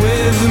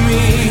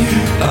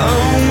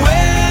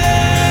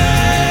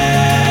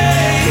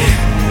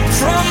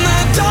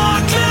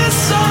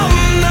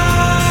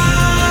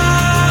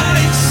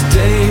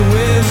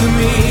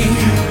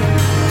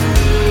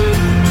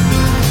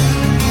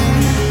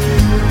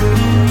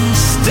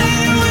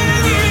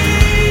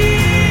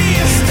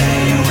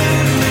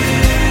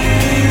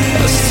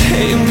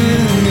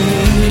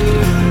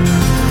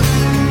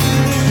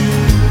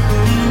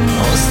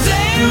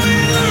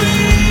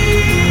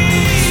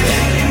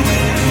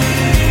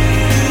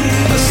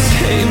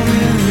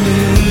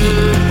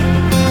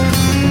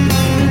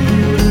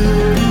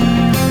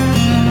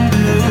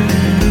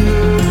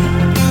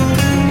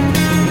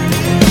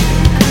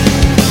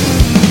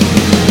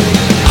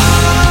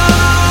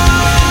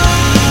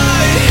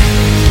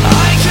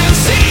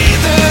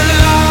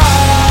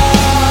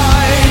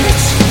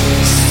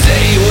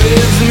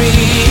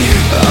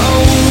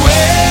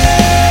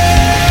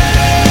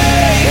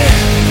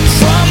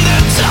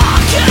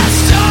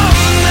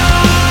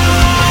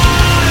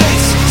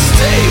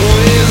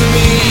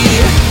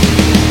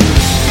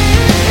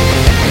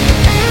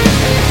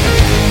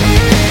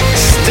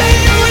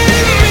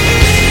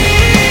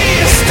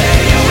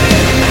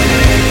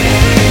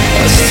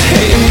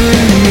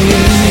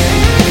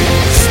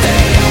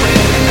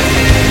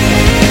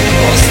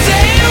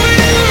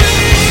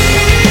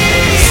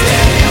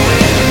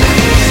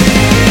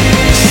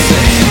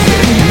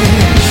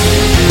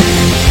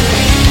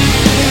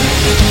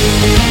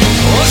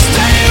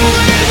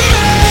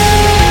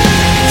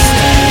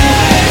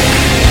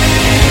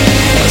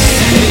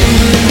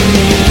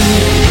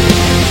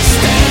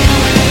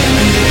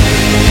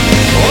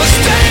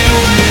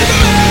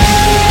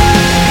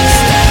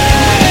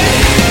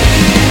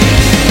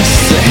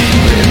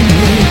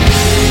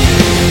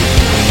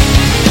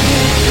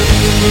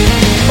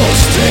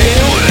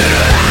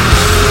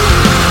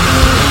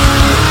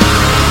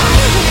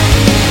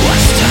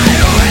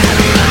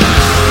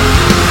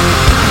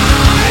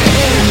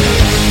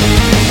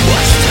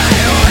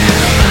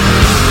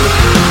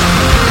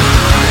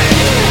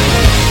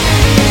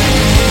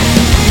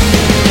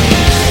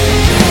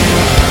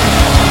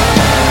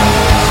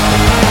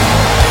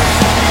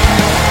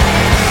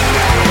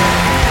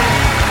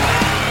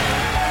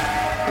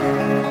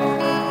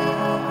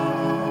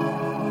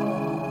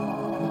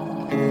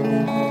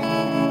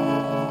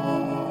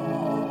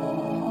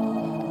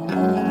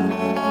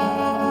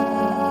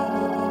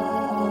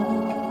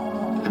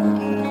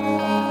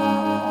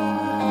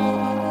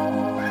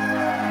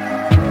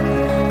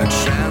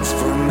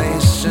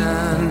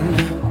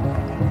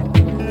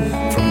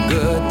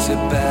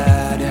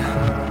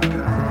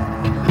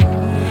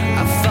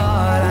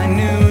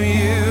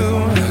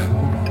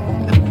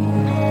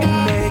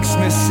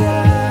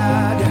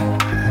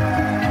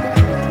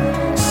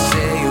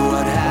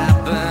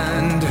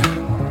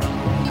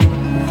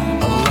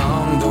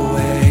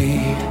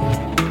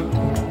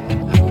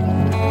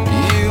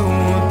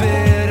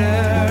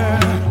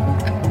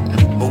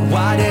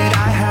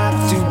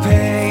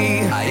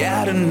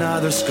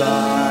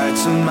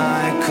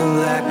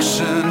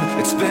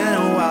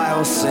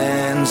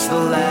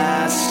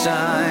last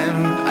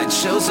time. I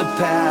chose a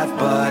path,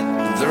 but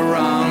the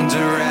wrong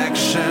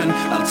direction.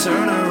 I'll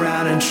turn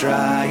around and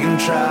try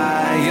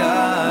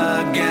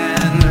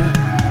again.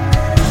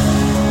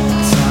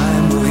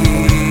 Time will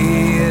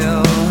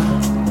heal,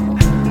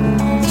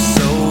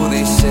 so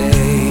they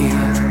say.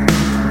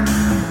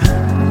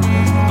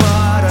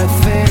 But I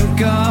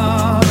think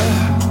of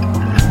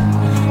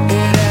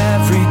it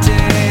every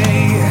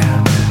day.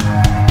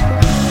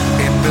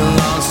 It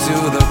belongs to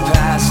the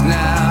past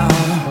now.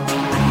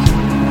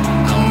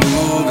 I'm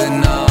moving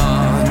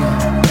on.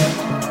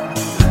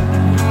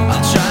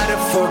 I'll try to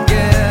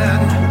forget.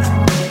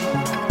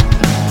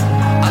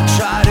 I'll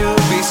try to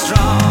be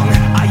strong.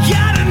 I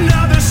got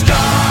another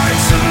scar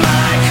to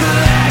my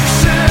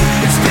collection.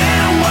 It's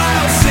been a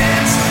while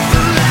since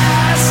the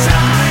last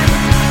time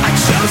I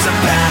chose a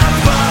path,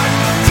 but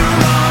the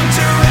wrong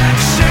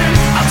direction.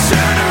 I'll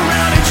turn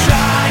around and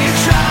try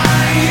again.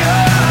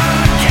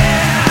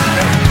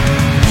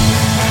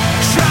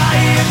 Try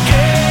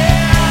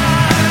again.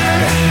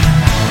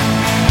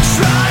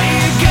 Try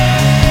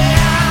again.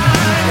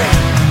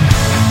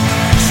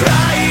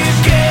 Try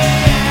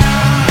again.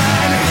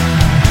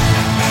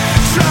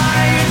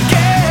 Try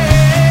again.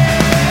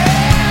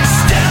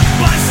 Step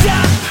by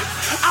step,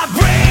 I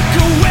break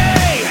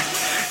away.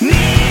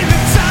 Need the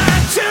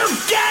time to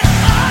get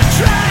on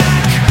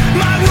track.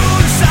 My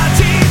wounds are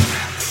deep,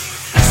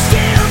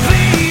 still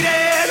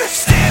bleeding.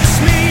 Stitch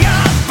me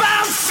up,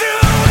 I'm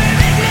through with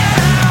it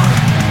now.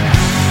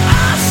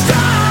 I'll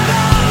start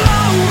all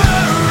over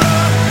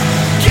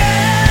again.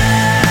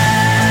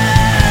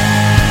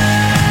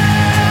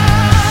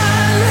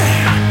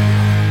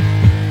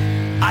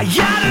 I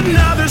got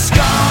another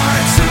scar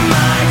to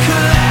my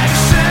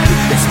collection.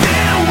 It's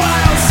been a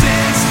while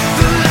since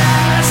the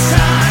last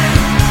time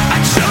I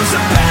chose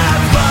a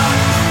path, but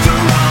the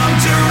wrong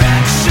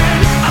direction.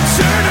 I'll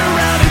turn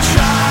around and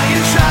try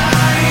again.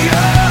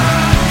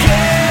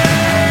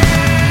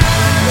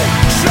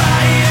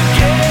 Try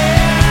again.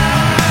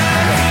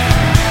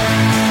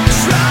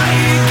 Try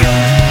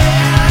again.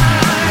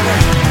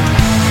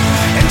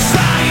 And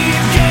try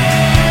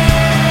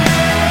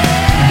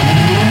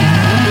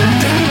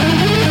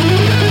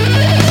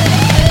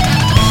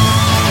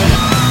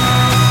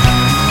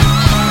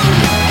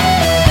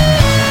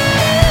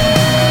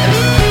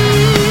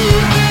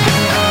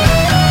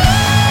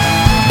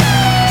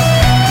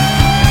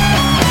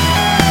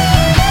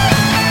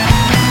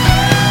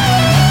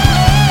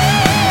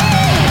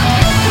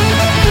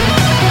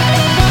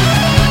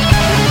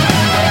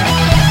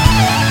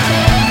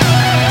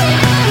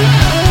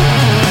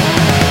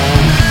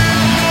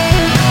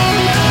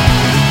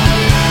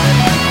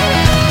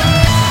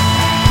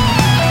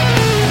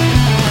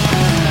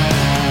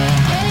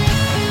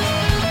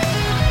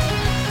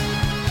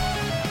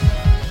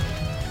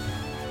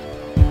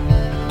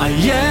I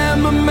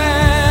am a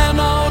man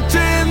out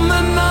in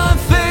the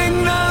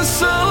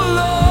nothingness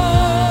alone.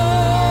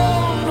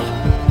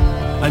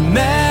 I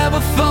never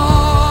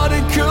thought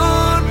it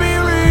could be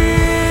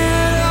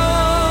real.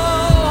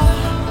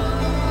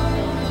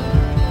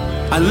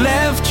 I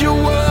left your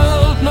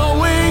world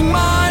knowing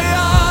my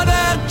heart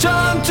had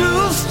turned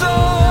to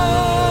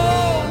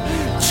stone,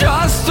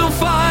 just to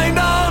find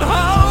out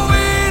how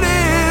it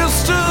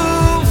is to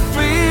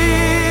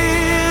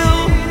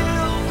feel.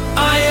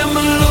 I am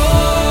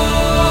alone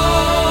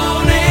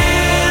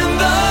in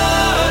the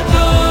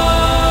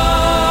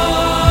dark.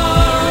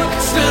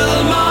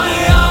 Still my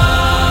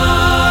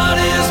heart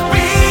is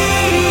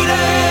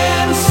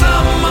beating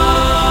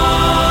somehow.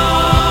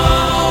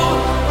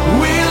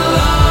 We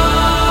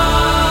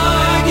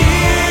lie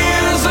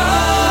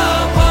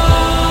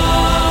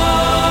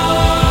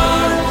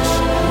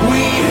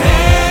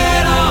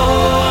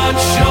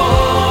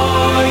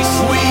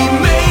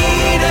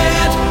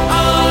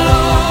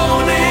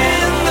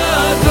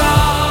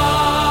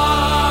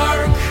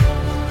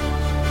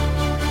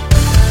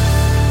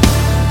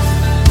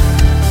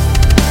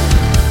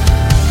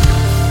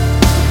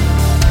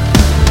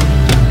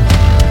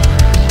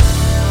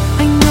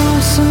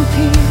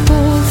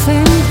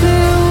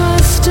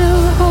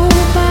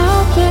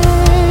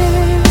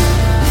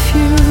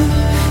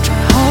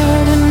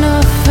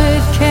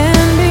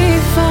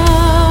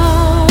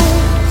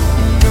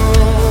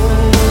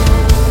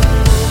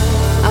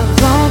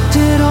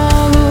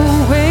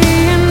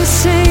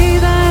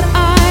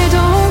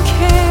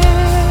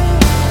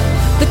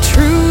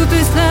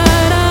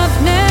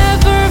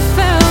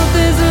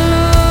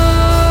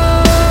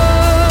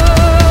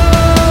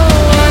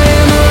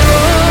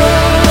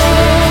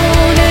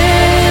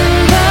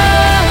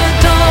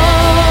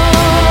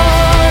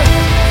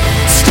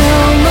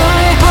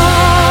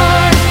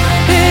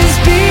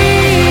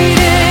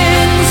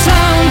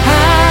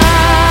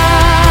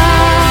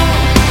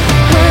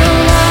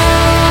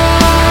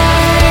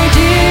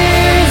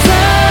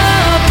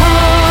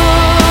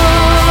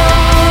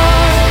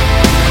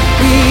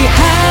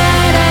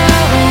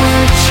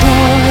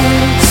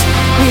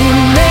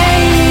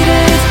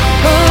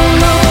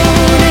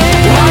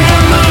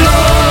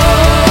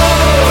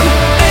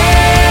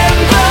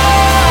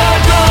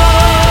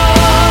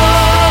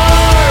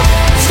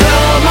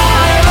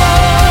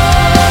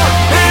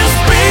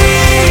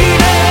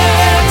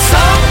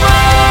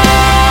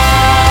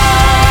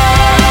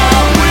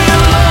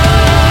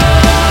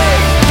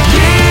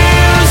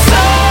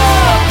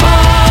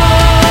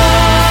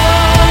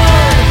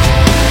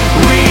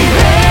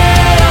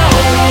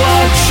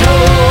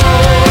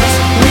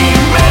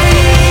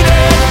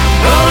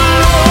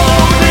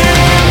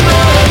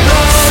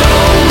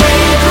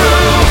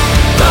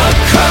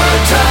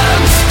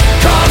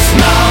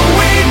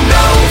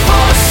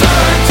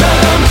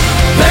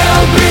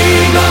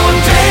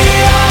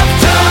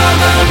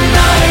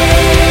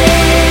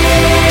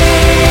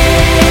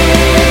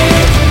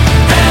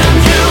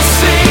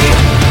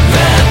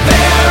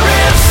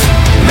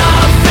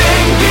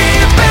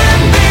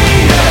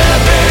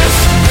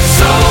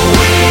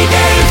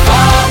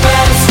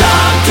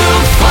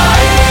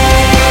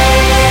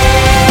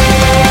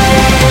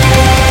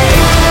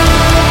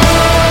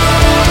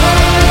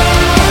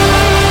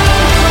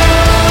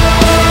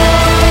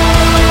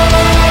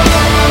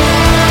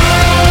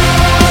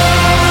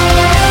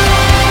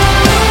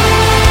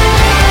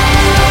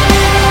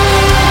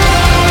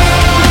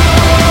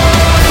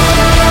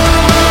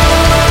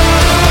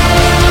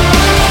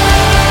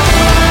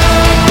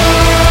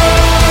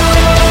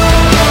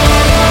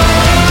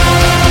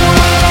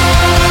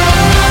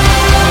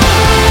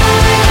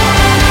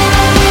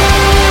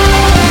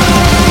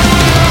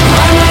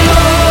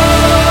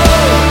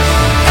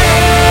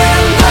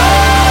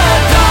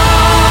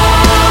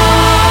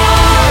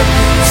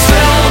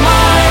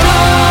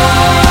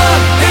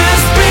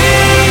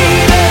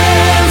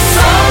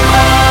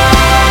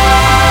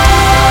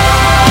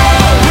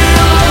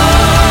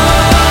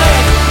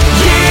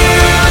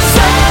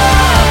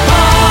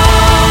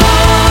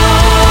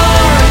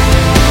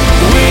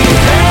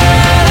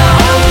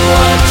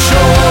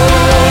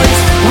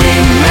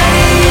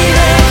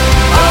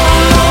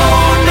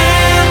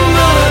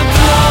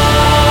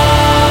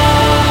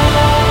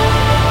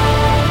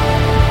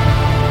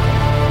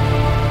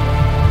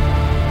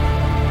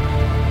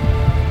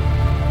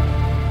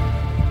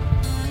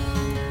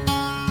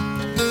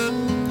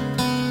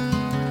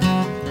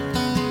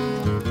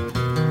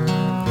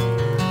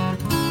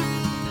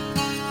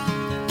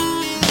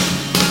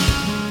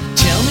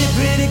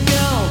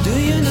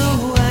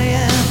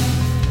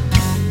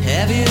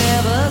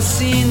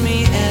seen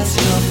me as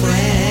your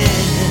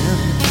friend.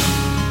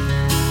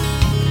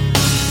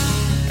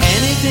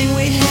 Anything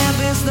we have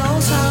is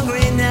those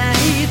hungry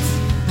nights,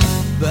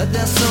 but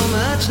there's so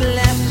much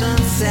left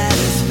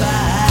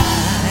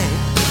unsatisfied.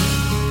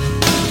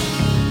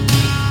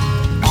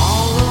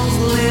 All those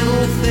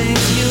little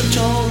things you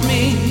told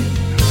me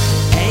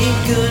ain't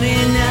good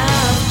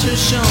enough to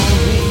show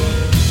me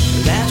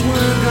that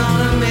we're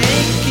gonna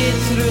make it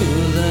through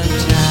the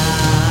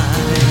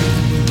time.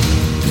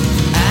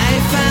 I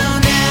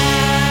found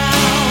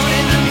out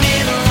in the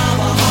middle of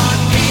a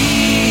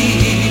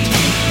heartbeat,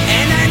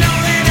 and I know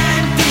that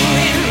I'm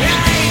doing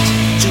right.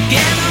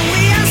 Together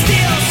we are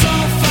still so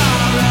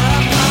far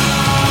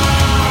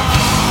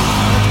apart.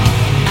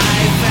 I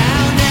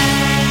found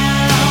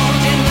out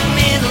in the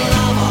middle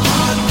of a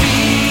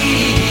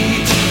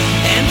heartbeat,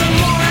 and the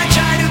more I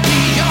try to be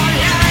your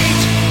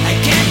light, I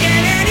can't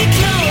get any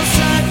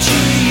closer to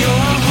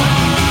your heart.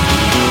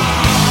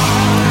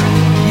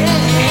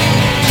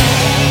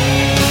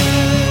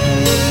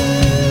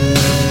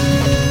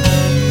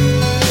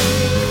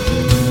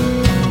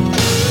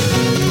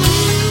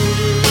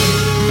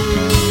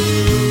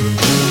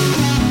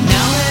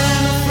 Now that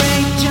I'm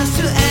afraid just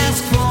to ask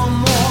for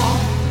more,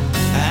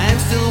 I'm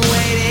still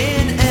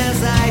waiting as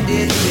I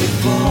did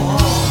before.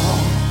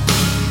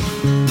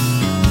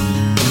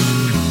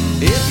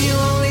 If you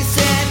only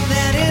said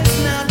that it's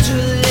not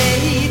too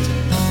late,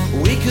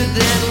 we could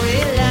then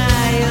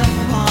rely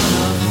upon a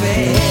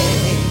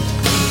fate.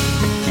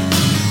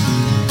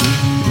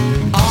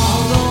 All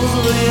those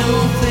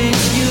little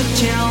things you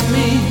tell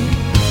me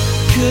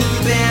could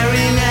bear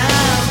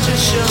enough to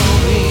show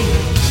me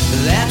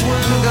that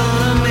we're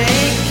gonna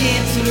make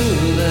it through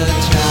the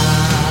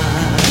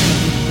time.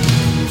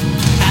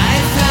 I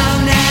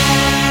found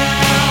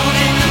out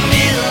in the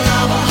middle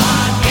of a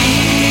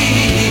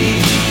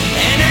heartbeat,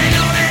 and I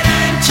know that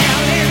I'm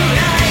telling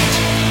right.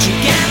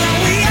 Together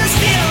we are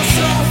still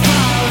so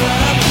far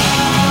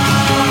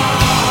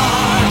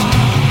apart.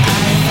 I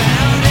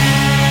found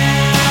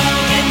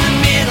out in the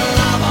middle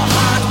of a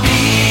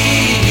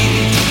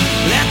heartbeat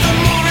that the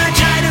more I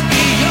try to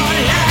be your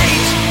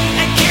light,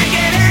 I can't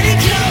get any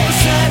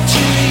closer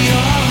to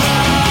your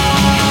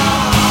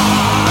heart,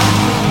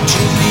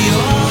 to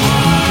your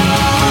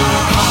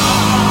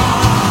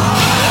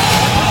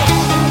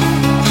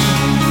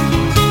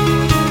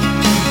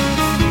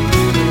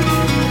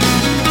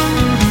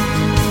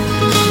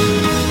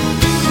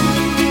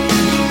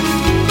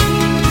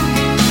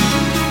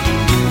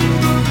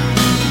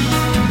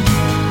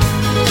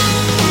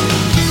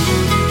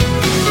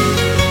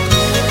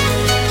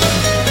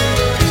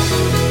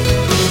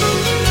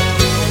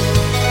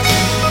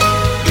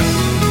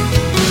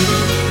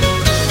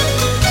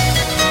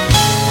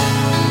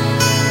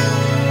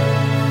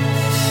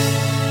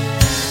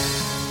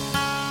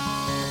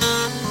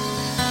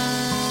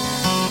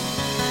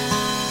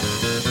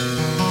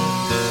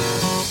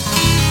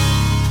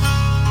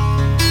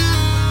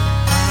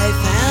I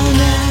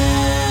found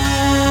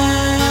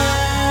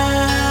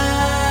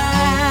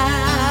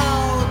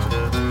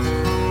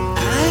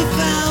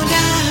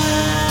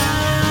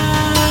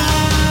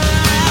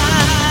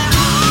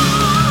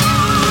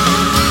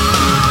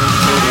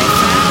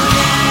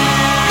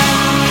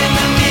in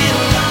the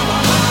middle of a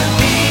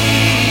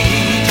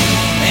heartbeat,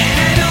 and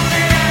I know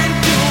that I'm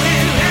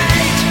doing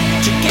right.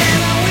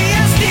 Together we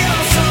are still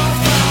so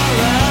far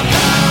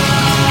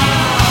apart.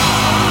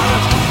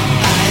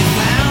 I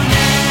found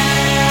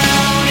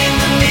out in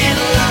the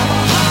middle of a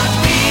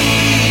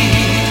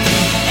heartbeat,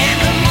 and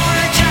the more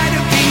I try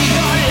to be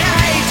your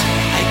light,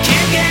 I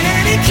can't get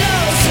any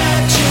closer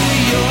to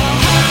your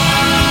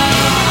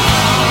heart.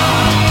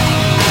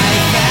 I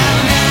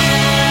found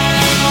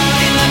out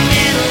in the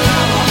middle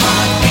of a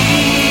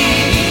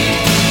heartbeat,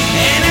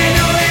 and I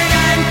know that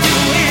I'm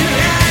doing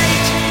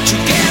right.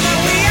 Together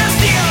we are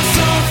still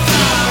so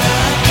far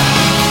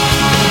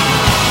apart.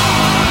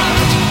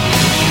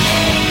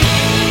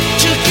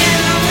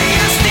 Together we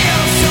are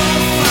still so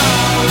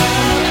far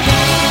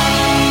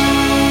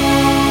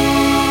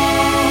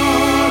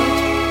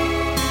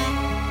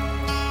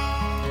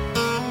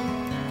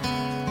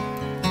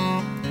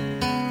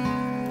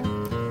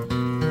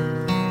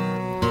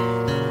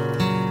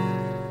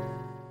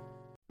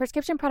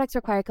Prescription products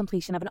require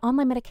completion of an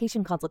online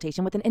medication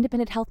consultation with an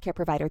independent healthcare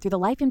provider through the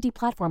LifeMD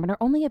platform and are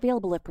only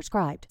available if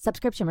prescribed.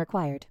 Subscription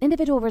required.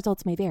 Individual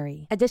results may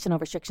vary. Additional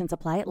restrictions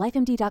apply at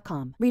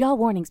lifemd.com. Read all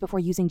warnings before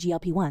using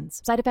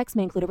GLP-1s. Side effects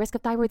may include a risk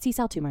of thyroid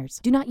C-cell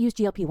tumors. Do not use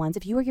GLP-1s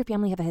if you or your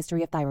family have a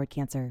history of thyroid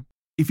cancer.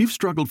 If you've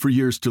struggled for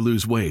years to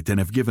lose weight and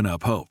have given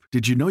up hope,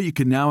 did you know you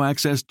can now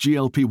access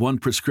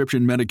GLP-1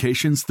 prescription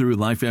medications through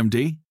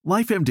LifeMD?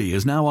 LifeMD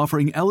is now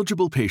offering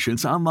eligible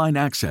patients online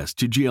access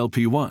to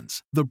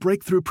GLP-1s, the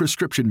breakthrough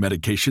prescription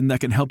medication that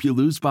can help you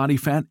lose body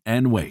fat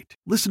and weight.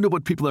 Listen to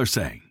what people are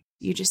saying.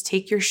 You just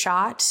take your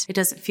shot. It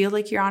doesn't feel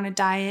like you're on a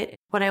diet.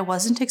 What I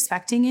wasn't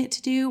expecting it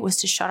to do was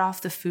to shut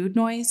off the food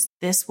noise.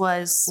 This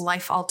was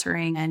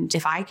life-altering, and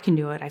if I can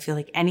do it, I feel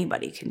like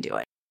anybody can do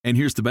it. And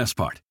here's the best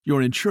part.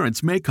 Your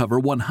insurance may cover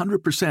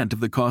 100% of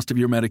the cost of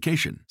your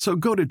medication. So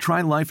go to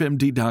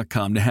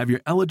TryLifeMD.com to have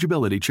your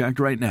eligibility checked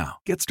right now.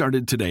 Get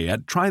started today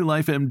at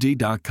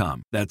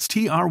TryLifeMD.com. That's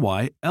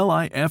TryLifeMD.com.